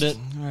best. Found it.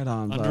 Right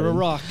on, Under a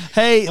rock.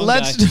 Hey,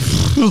 let's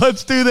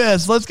do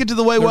this. Let's get to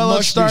the way. There let's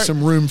must start. be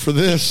some room for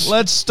this.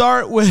 Let's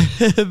start with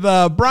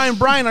Brian.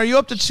 Brian, are you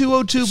up to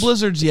 202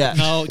 blizzards yet?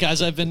 No,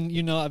 guys. I've been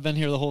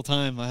here the whole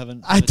time. I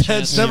haven't.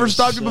 That's never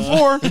stopped you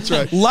before. That's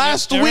right.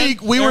 Last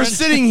week we were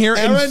sitting here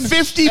and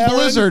 50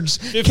 blizzards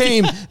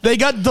came. They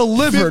got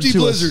delivered 50 to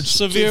blizzards. us.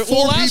 Severe.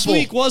 Well, last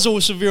week was a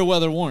severe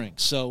weather warning,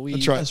 so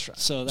That's right.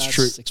 So that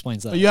true.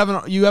 explains that. You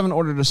haven't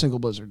ordered a single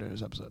blizzard in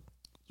this episode.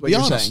 What Be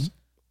you're honest. saying?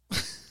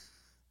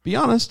 Be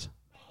honest.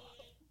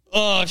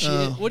 Oh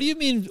shit! What do you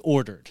mean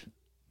ordered?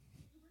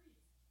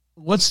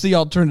 What's the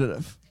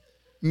alternative?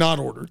 Not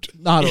ordered.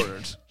 Not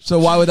ordered. So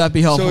why would that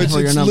be helpful So it's for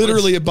your numbers?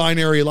 literally a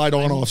binary light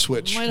on-off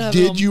switch. might have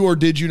Did you or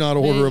did you not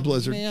order a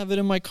blizzard? May have it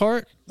in my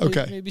cart.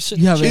 Okay. Maybe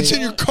sitting. You have It's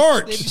in your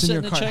cart. Maybe It's in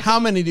your sitting cart. check. How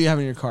many do you have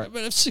in your cart? I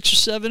have 6 or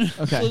 7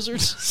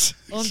 blizzards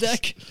on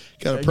deck.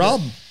 Got a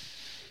problem.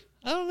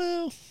 I don't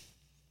know.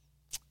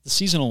 The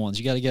seasonal ones,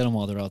 you got to get them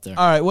while they're out there.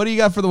 All right, what do you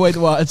got for the Wait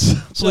What's?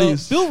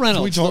 Please. So Bill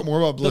Reynolds. Can we talk more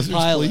about the blizzards,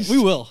 pilot. please? We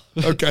will.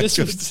 Okay,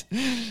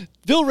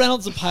 Bill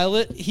Reynolds, the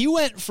pilot, he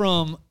went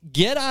from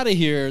get out of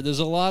here, there's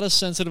a lot of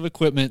sensitive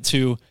equipment,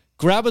 to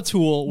grab a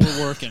tool,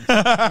 we're working.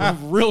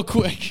 Real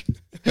quick.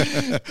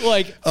 Flip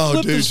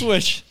the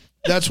switch.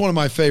 That's one of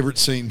my favorite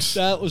scenes.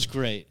 That was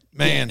great.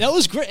 Man. That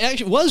was great.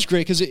 Actually, it was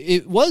great because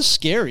it was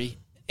scary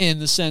in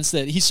the sense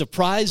that he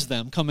surprised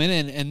them coming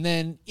in. And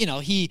then,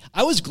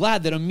 I was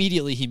glad that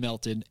immediately he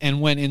melted and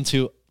went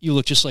into you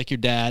look just like your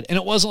dad. And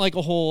it wasn't like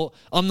a whole,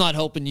 I'm not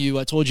helping you.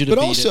 I told you to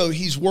But beat also, it.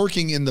 he's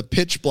working in the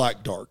pitch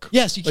black dark.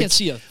 Yes, you can't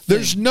see a thing.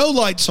 There's no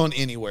lights on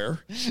anywhere.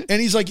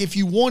 And he's like, if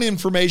you want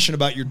information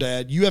about your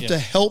dad, you have to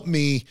help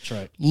me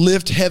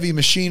lift heavy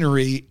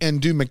machinery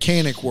and do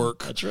mechanic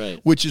work. That's right.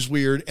 Which is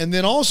weird. And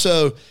then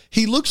also,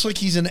 he looks like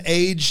he's an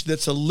age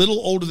that's a little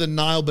older than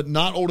Niall, but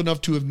not old enough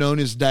to have known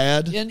his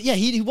dad. And yeah,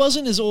 he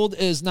wasn't as old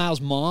as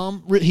Niall's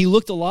mom. He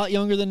looked a lot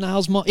younger than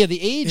Niall's mom. Yeah,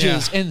 the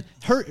ages. And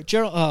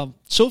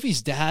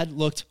Sophie's dad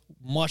looked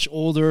much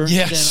older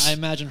than I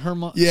imagine her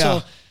mom. Yeah.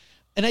 So,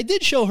 and I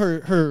did show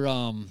her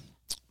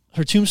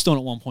tombstone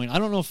at one point. I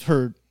don't know if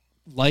her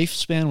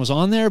lifespan was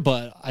on there,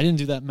 but I didn't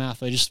do that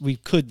math. We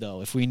could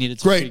though if we needed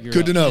to figure it out.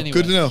 Good to know. Anyway,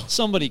 Good to know.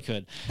 Somebody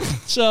could.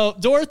 So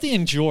Dorothy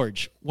and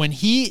George, when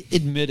he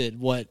admitted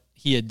what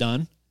he had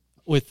done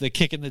with the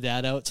kicking the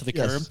dad out to the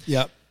curb,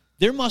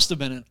 there must have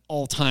been an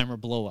all-timer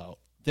blowout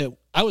that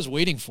I was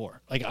waiting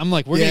for. Like, I'm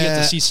like, we're going to get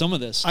to see some of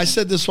this. I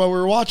said this while we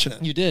were watching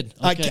it. You did.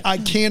 Okay. I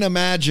can't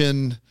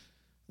imagine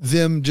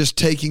them just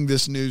taking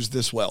this news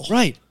this well.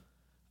 Right.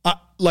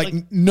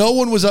 No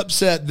one was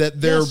upset that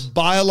their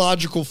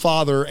biological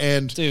father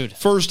and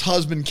first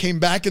husband came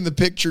back in the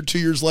picture 2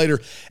 years later,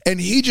 and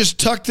he just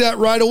tucked that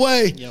right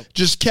away,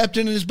 just kept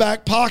it in his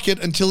back pocket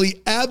until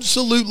he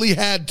absolutely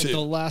had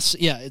to.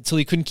 Until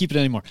he couldn't keep it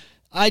anymore.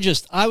 I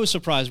was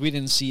surprised we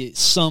didn't see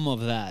some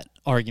of that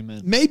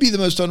argument. Maybe the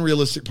most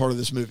unrealistic part of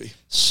this movie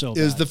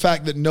is the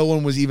fact that no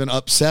one was even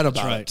upset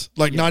about it.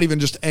 Not even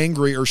just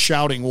angry or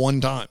shouting one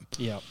time.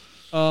 Yeah.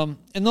 And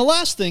the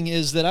last thing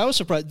is that I was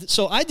surprised.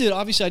 So I did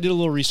a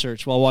little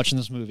research while watching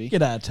this movie.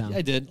 Get out of town. Yeah,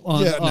 I did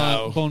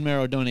on bone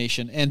marrow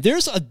donation. And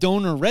there's a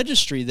donor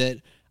registry that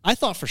I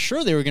thought for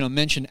sure they were going to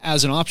mention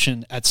as an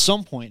option at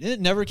some point. And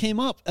it never came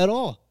up at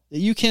all.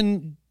 You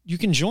can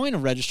join a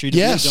registry to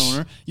be a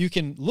donor. You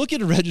can look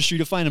at a registry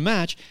to find a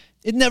match.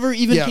 It never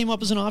even came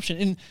up as an option.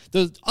 And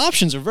the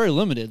options are very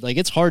limited. Like,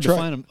 it's hard to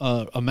find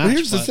a match. Well,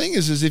 here's the thing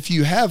is if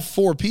you have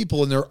 4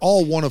 people and they're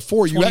all one of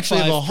 4, you actually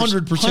have a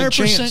 100%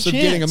 chance of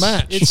getting a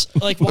match. It's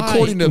like, why?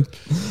 According to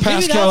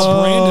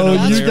Pascal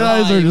Brandon. You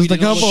guys are just a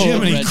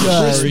couple.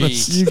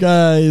 You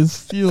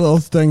guys, you little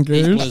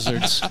stinkers.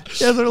 Lizards.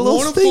 Yeah, they're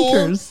little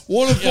stinkers.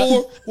 1 of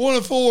 4, 1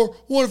 of 4,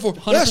 1 of 4.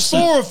 That's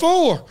 4 of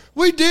 4.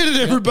 We did it,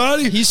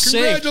 everybody. He's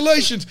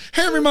Congratulations.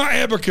 Hand me my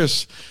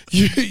abacus.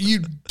 You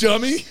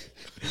dummy.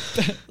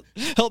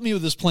 Help me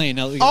with this plane.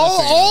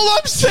 All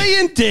I'm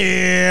saying,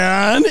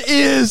 Dan,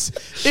 is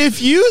if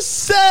you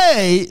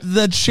say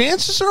the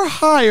chances are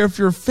higher if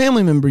you're a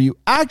family member, you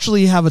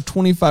actually have a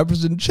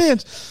 25%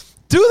 chance.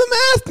 Do the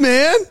math,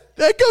 man.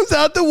 That comes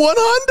out to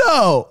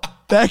 100.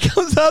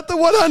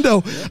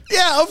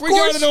 Yeah, of course. We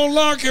got it on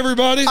lock,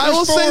 everybody. I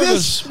will say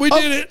this. We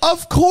did it.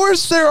 Of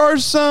course, there are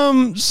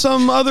some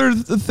other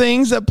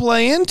things that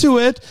play into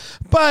it,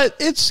 but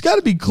it's got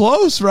to be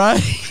close, right?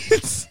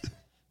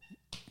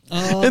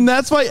 And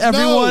that's why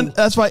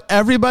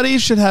everybody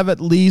should have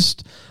at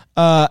least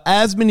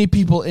as many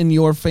people in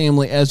your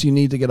family as you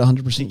need to get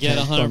 100%. Get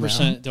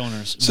 100%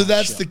 donors. So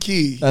that's the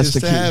key. Is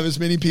to have as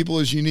many people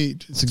as you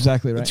need. That's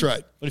exactly right. That's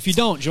right. But if you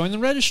don't, join the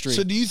registry.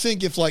 So do you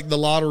think if the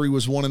lottery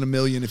was 1 in a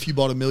million, if you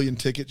bought 1 million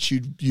tickets,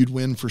 you'd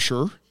win for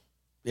sure?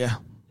 Yeah.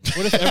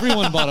 What if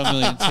everyone bought 1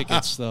 million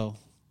tickets though?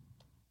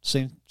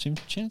 Same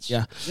chance.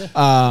 Yeah.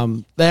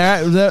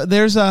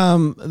 There's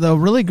the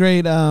really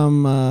great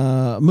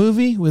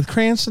movie with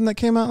Cranston that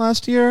came out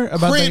last year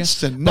about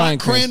Cranston, not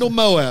Crandall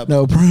Moab.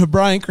 No,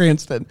 Bryan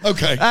Cranston.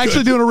 Okay,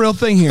 actually doing a real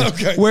thing here.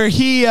 Okay, where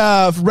he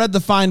read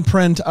the fine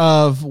print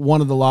of one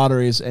of the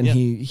lotteries and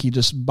he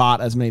just bought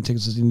as many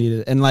tickets as he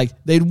needed, and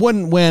they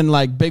wouldn't win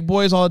big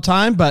boys all the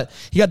time, but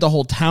he got the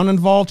whole town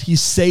involved. He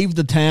saved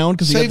the town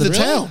because he saved the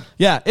town.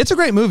 Yeah, it's a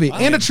great movie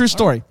and a true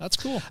story. Right. That's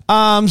cool.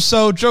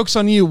 So jokes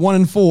on you. 1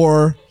 in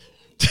 4.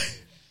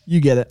 You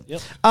get it.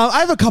 Yep. I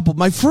have a couple.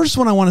 My first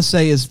one I want to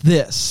say is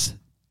this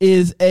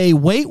is a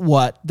wait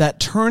what that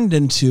turned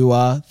into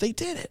they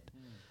did it.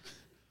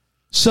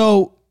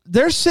 So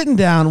they're sitting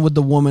down with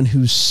the woman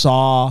who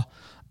saw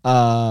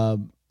a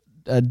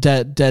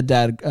dead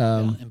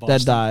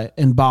die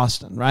in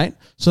Boston, right?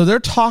 So they're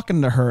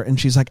talking to her and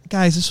she's like,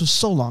 guys, this was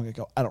so long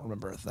ago. I don't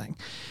remember a thing.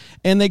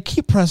 And they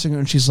keep pressing her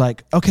and she's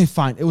like, okay,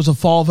 fine. It was a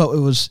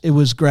Volvo. It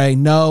was gray.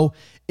 No,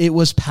 it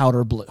was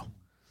powder blue.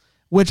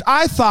 Which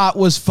I thought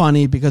was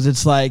funny because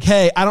it's like,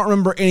 hey, I don't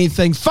remember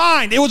anything.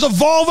 Fine, it was a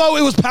Volvo,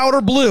 it was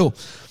powder blue.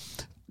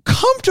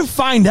 Come to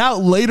find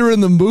out later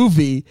in the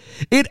movie,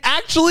 it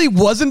actually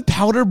wasn't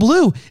powder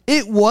blue.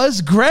 It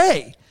was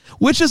gray,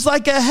 which is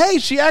like hey,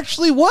 she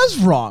actually was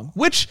wrong,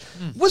 which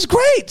was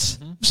great.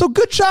 So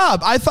good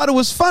job. I thought it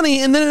was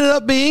funny, and then it ended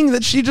up being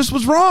that she just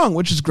was wrong,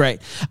 which is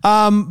great.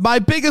 My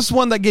biggest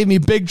one that gave me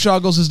big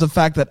chuckles is the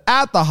fact that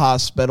at the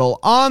hospital,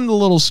 on the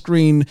little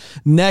screen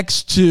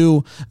next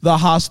to the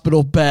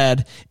hospital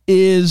bed,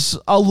 is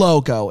a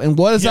logo. And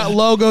what does that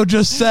logo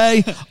just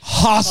say?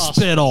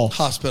 Hospital.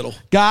 Hospital.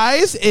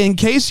 Guys, in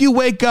case you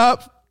wake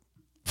up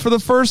for the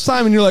first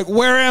time and you're like,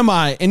 where am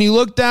I? And you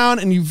look down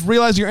and you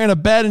realize you're in a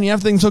bed and you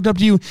have things hooked up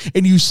to you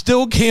and you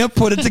still can't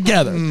put it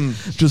together.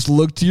 Just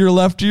look to your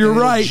left or your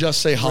right.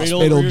 Just say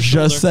hospital. It'll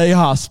just say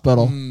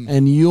hospital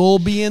and you'll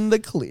be in the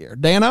clear.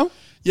 Dano?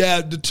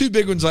 Yeah, the two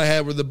big ones I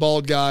had were the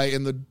bald guy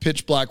in the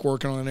pitch black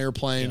working on an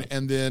airplane,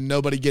 and then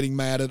nobody getting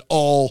mad at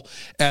all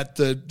at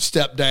the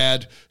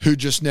stepdad who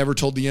just never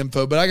told the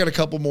info. But I got a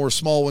couple more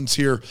small ones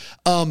here.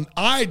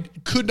 I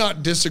could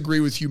not disagree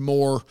with you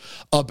more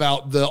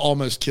about the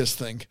almost kiss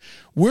thing.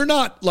 We're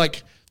not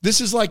like... This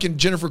is like in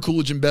Jennifer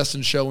Coolidge and Best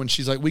in Show when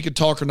she's like, we could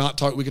talk or not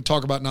talk. We could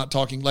talk about not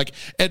talking. Like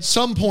at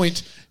some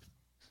point...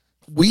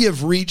 we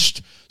have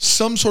reached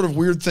some sort of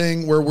weird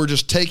thing where we're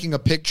just taking a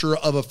picture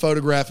of a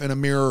photograph in a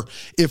mirror.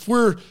 If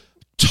we're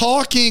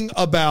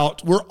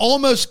we're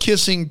almost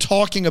kissing,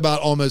 talking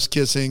about almost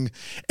kissing,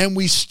 and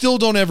we still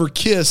don't ever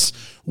kiss,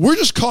 we're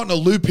just caught in a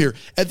loop here.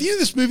 At the end of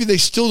this movie, they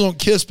still don't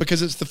kiss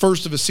because it's the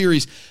first of a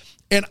series.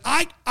 And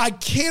I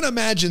can't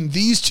imagine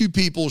these two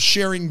people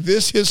sharing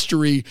this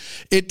history.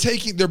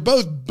 They're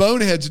both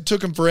boneheads. It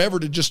took them forever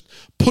to just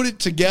put it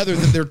together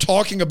that they're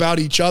talking about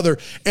each other,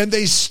 and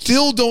they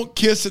still don't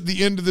kiss at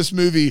the end of this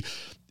movie.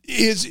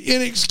 Is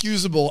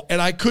inexcusable,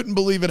 and I couldn't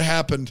believe it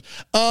happened.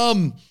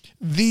 What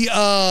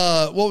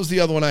was the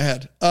other one I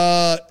had?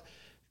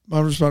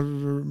 My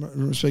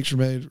mistakes were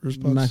made.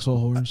 Maxwell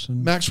Horse.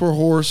 Maxwell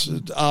Horse,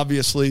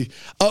 obviously.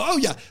 Oh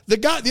yeah.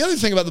 The other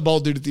thing about the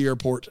bald dude at the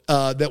airport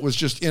that was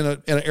just in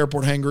an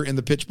airport hangar in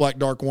the pitch black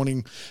dark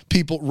wanting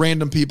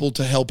random people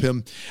to help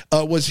him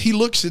was he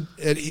looks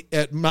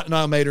at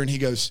Niall Mater and he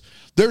goes,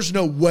 there's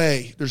no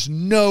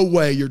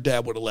way your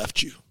dad would have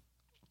left you.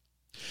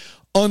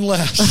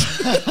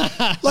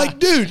 Unless, like,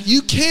 dude,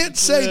 you can't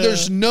say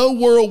there's no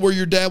world where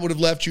your dad would have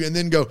left you and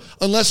then go,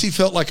 unless he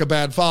felt like a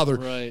bad father.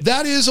 Right.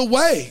 That is a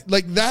way.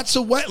 Like, that's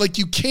a way. Like,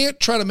 you can't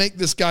try to make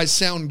this guy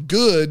sound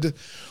good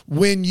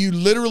when you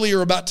literally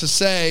are about to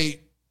say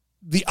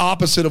the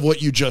opposite of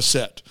what you just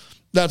said.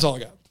 That's all I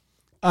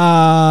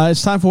got.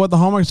 It's time for What the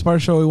Hallmark. It's part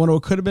of the show. We wonder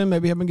what could have been.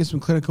 Maybe haven't get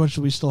some clinical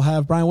questions we still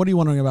have. Brian, what are you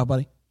wondering about,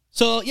 buddy?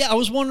 So, yeah, I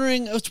was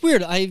wondering, it's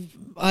weird.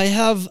 I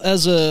have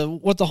as a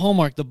What the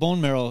Hallmark, the bone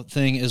marrow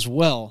thing as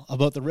well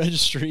about the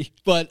registry.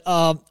 But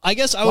I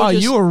guess I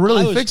was you were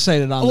really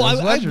fixated on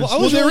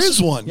this. There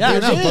is one. Yeah,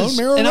 there's a bone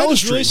marrow and registry. I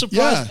was really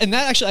surprised. Yeah. And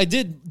that actually,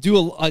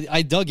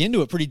 I dug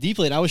into it pretty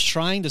deeply. And I was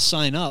trying to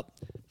sign up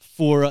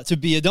to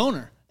be a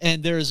donor.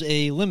 And there's an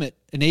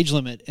age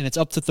limit, and it's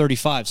up to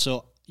 35.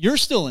 So you're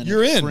still in.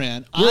 You're in.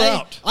 Fran. You're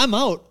out. I'm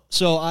out.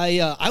 So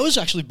I was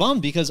actually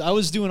bummed because I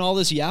was doing all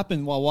this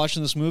yapping while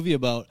watching this movie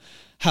about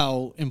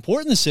how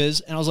important this is,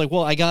 and I was like,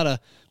 well, I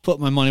gotta put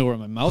my money where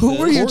my mouth is. Who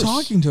were you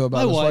talking to about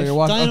my this wife? while you're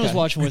watching? Diana was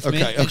watching with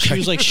me, and she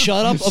was like,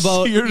 shut up about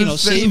So you're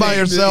just sitting by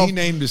yourself. He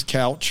named his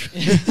couch.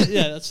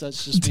 Yeah, that's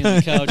just me on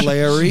the couch.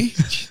 Larry.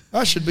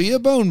 I should be a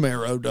bone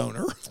marrow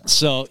donor.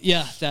 So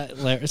yeah, that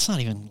Larry. It's not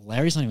even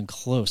Larry's not even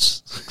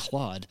close. It's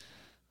Claude,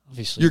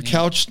 obviously. Your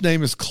couch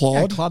name is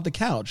Claude? Yeah, Claude the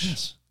couch.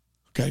 Yes.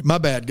 Okay, my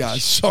bad,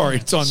 guys. Sorry,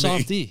 it's on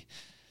Soft me. E.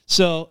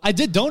 So I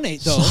did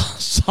donate though.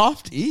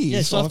 Soft E.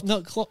 Yeah, Claude.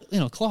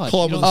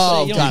 Claude You don't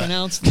was-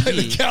 pronounce the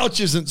The E. couch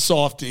isn't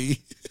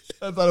softy.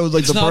 I thought it was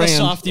like It's the not brand. a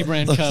Softy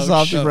brand couch.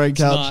 Softy brand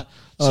It's couch. not.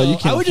 Oh, So you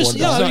can't I would just,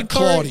 afford yeah, that. I It's would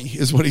not encourage. Claudie,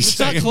 is what he's It's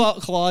saying.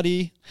 not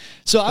Claudie.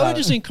 So I would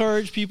just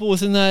encourage people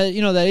within that,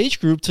 that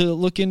age group to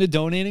look into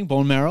donating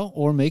bone marrow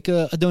or make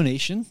a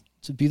donation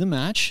to be the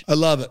match. I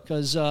love it.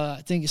 Because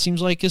I think it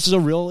seems like this is a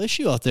real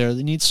issue out there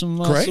that needs some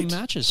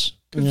matches.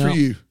 Good for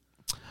you.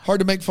 Hard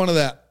to make fun of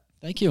that.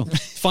 Thank you.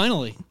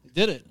 Finally,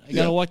 did it. I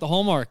got to walk the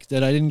Hallmark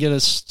that I didn't get a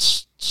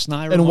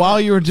snide. And while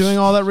you were doing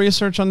all that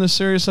research on this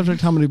serious subject,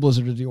 how many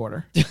Blizzard did you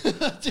order?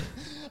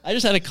 I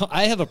just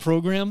I have a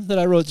program that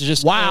I wrote to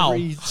just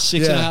every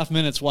 6.5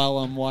 minutes while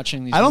I'm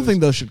watching these. I don't movies.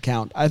 think those should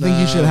count. I think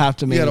you should have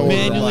to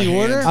manually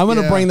order. I'm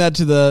going to bring that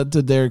to the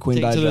Dairy Queen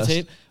Take to the Digest.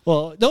 tape.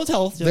 Well, don't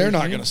tell. They're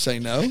not going to say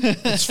no.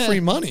 It's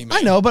free money, man.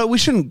 I know, but we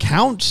shouldn't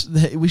count.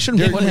 We shouldn't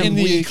Dairy put Queen him.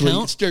 the Weekly.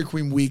 account? It's Dairy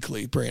Queen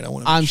Weekly, Brian.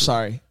 I'm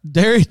sorry.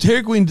 Dairy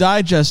Queen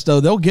Digest, though,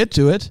 they'll get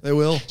to it. They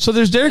will. So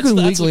there's Dairy Queen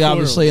That's Weekly, the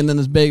obviously, quarterly. and then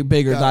there's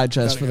bigger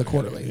digest for the got it,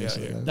 quarterly.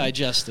 yeah.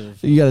 Digestive.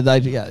 You got to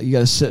digest. Yeah, you got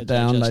to sit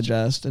down, digest.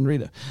 digest, and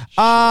read it.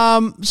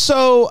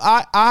 So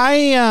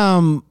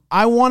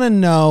I want to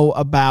know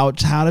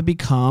about how to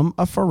become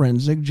a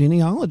forensic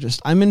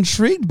genealogist. I'm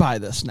intrigued by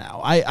this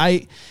now.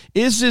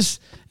 Is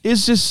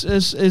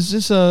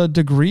this a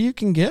degree you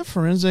can get,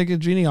 forensic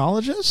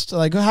genealogist?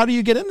 Like, how do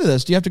you get into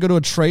this? Do you have to go to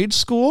a trade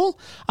school?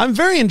 I'm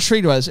very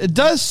intrigued by this. It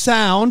does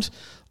sound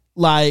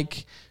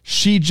like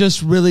she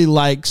just really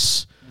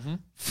likes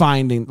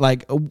finding,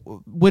 like,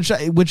 which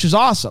is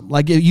awesome.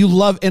 Like, you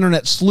love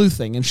internet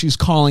sleuthing, and she's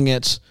calling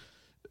it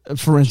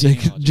forensic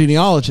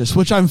genealogist,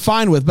 which I'm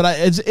fine with. But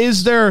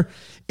is that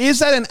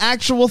an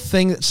actual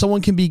thing that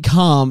someone can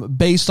become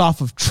based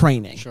off of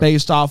training,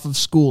 based off of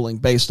schooling,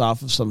 based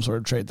off of some sort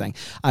of trade thing?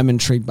 I'm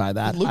intrigued by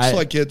that. It looks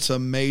like it's a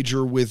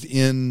major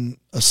within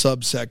a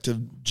subsect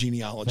of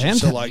genealogy.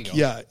 Fantastic. So, like,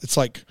 yeah, it's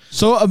like,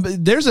 so.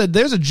 There's a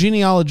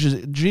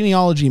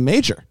genealogy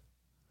major,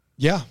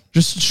 yeah,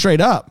 just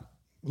straight up.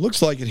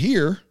 Looks like it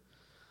here.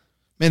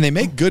 Man, they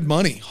make good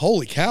money.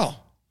 Holy cow.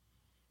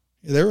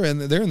 They're in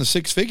the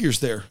six figures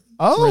there.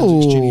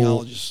 Oh,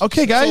 genealogists.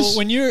 Okay, guys.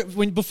 So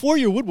before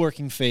your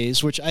woodworking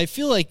phase, which I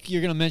feel like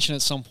you're going to mention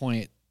at some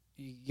point,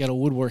 you got a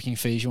woodworking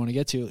phase you want to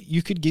get to.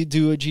 You could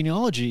do a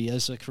genealogy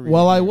as a career.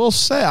 Well, I will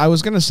say, I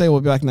was going to say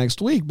we'll be back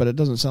next week, but it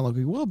doesn't sound like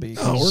we will be.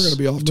 No, we're going to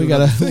be off to we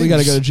got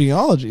to go to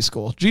genealogy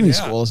school. Genie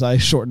school, as I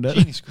shortened it.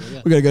 Genie school,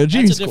 yeah. We got to go to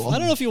Genie school. I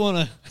don't know if you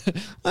want to.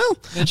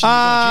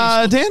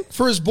 Well, Dan?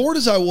 For as bored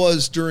as I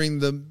was during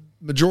the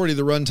majority of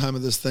the runtime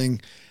of this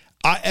thing,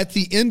 at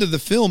the end of the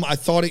film, I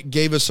thought it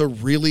gave us a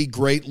really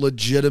great,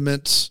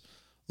 legitimate,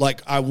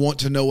 like, I want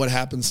to know what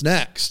happens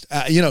next.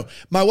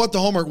 My What the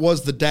Hallmark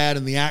was the dad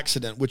and the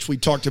accident, which we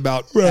talked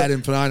about ad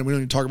infinitum. We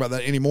don't even talk about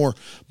that anymore.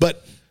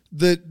 But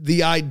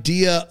the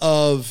idea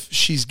of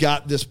she's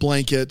got this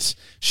blanket,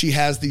 she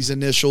has these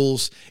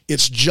initials,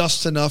 it's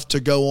just enough to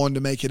go on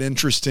to make it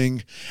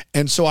interesting.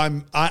 And so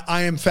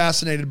I am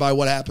fascinated by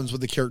what happens with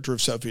the character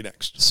of Sophie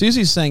next.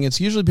 Susie's saying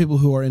it's usually people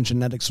who are in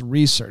genetics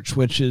research,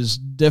 which is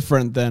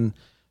different than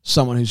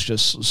someone who's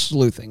just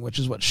sleuthing, which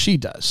is what she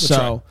does. That's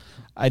right.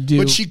 I do.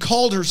 But she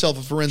called herself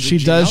a forensic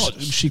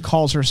genealogist. She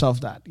calls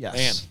herself that, yes.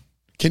 Man,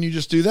 can you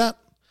just do that?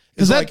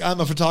 It's like, I'm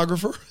a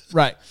photographer?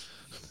 Right.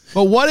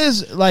 But what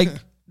is, like,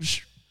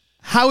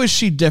 how is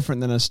she different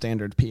than a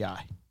standard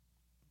PI?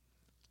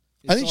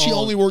 I think she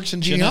only works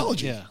in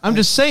genealogy. Yeah. I'm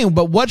just saying,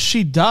 but what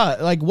she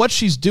does, like what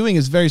she's doing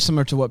is very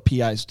similar to what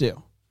PIs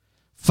do.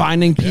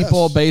 Finding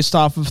people based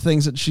off of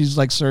things that she's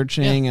like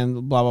searching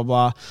and blah, blah,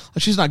 blah.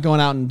 Like, she's not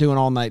going out and doing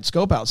all night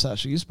scope out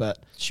sessions, but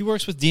she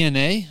works with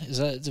DNA.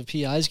 Do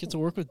PIs get to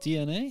work with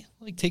DNA?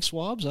 Like take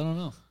swabs? I don't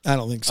know. I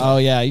don't think so. Oh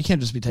yeah. You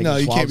can't just be taking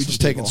swabs. No, you can't be just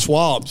taking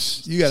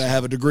swabs. You got to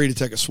have a degree to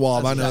take a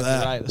swab. That's I know exactly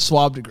that. Right. A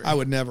swab degree. I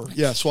would never.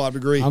 Yeah, swab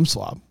degree. I'm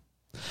swab.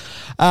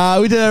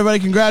 We did, everybody.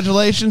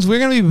 Congratulations. We're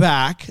going to be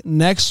back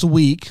next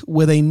week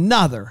with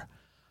another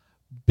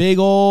big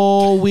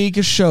old week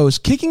of shows,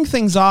 kicking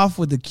things off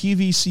with the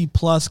QVC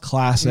Plus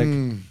Classic,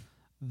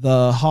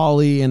 the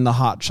Holly and the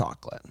Hot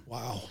Chocolate.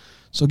 Wow.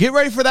 So get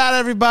ready for that,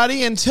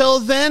 everybody.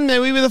 Until then, may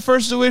we be the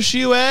first to wish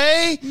you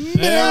a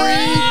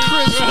Merry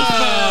Christmas.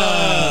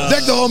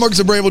 Deck the Hallmark is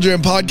a Bramble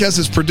Jam podcast.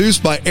 Is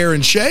produced by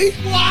Aaron Shea.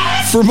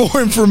 What? For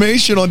more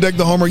information on Deck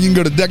the Hallmark, you can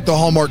go to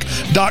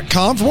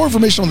deckthehallmark.com. For more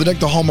information on the Deck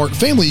the Hallmark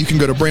family, you can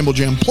go to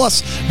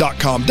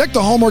bramblejamplus.com. Deck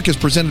the Hallmark is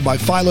presented by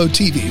Philo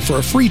TV. For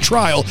a free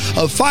trial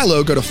of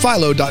Philo, go to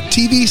philo.tv/DTH.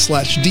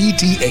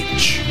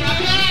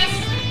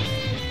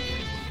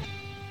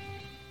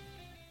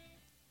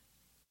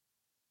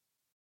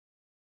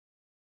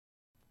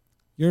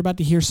 You're about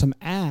to hear some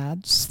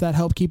ads that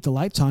help keep the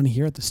lights on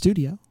here at the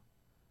studio.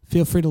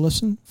 Feel free to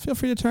listen. Feel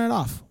free to turn it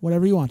off,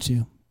 whatever you want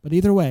to. But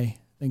either way,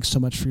 thanks so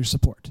much for your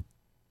support.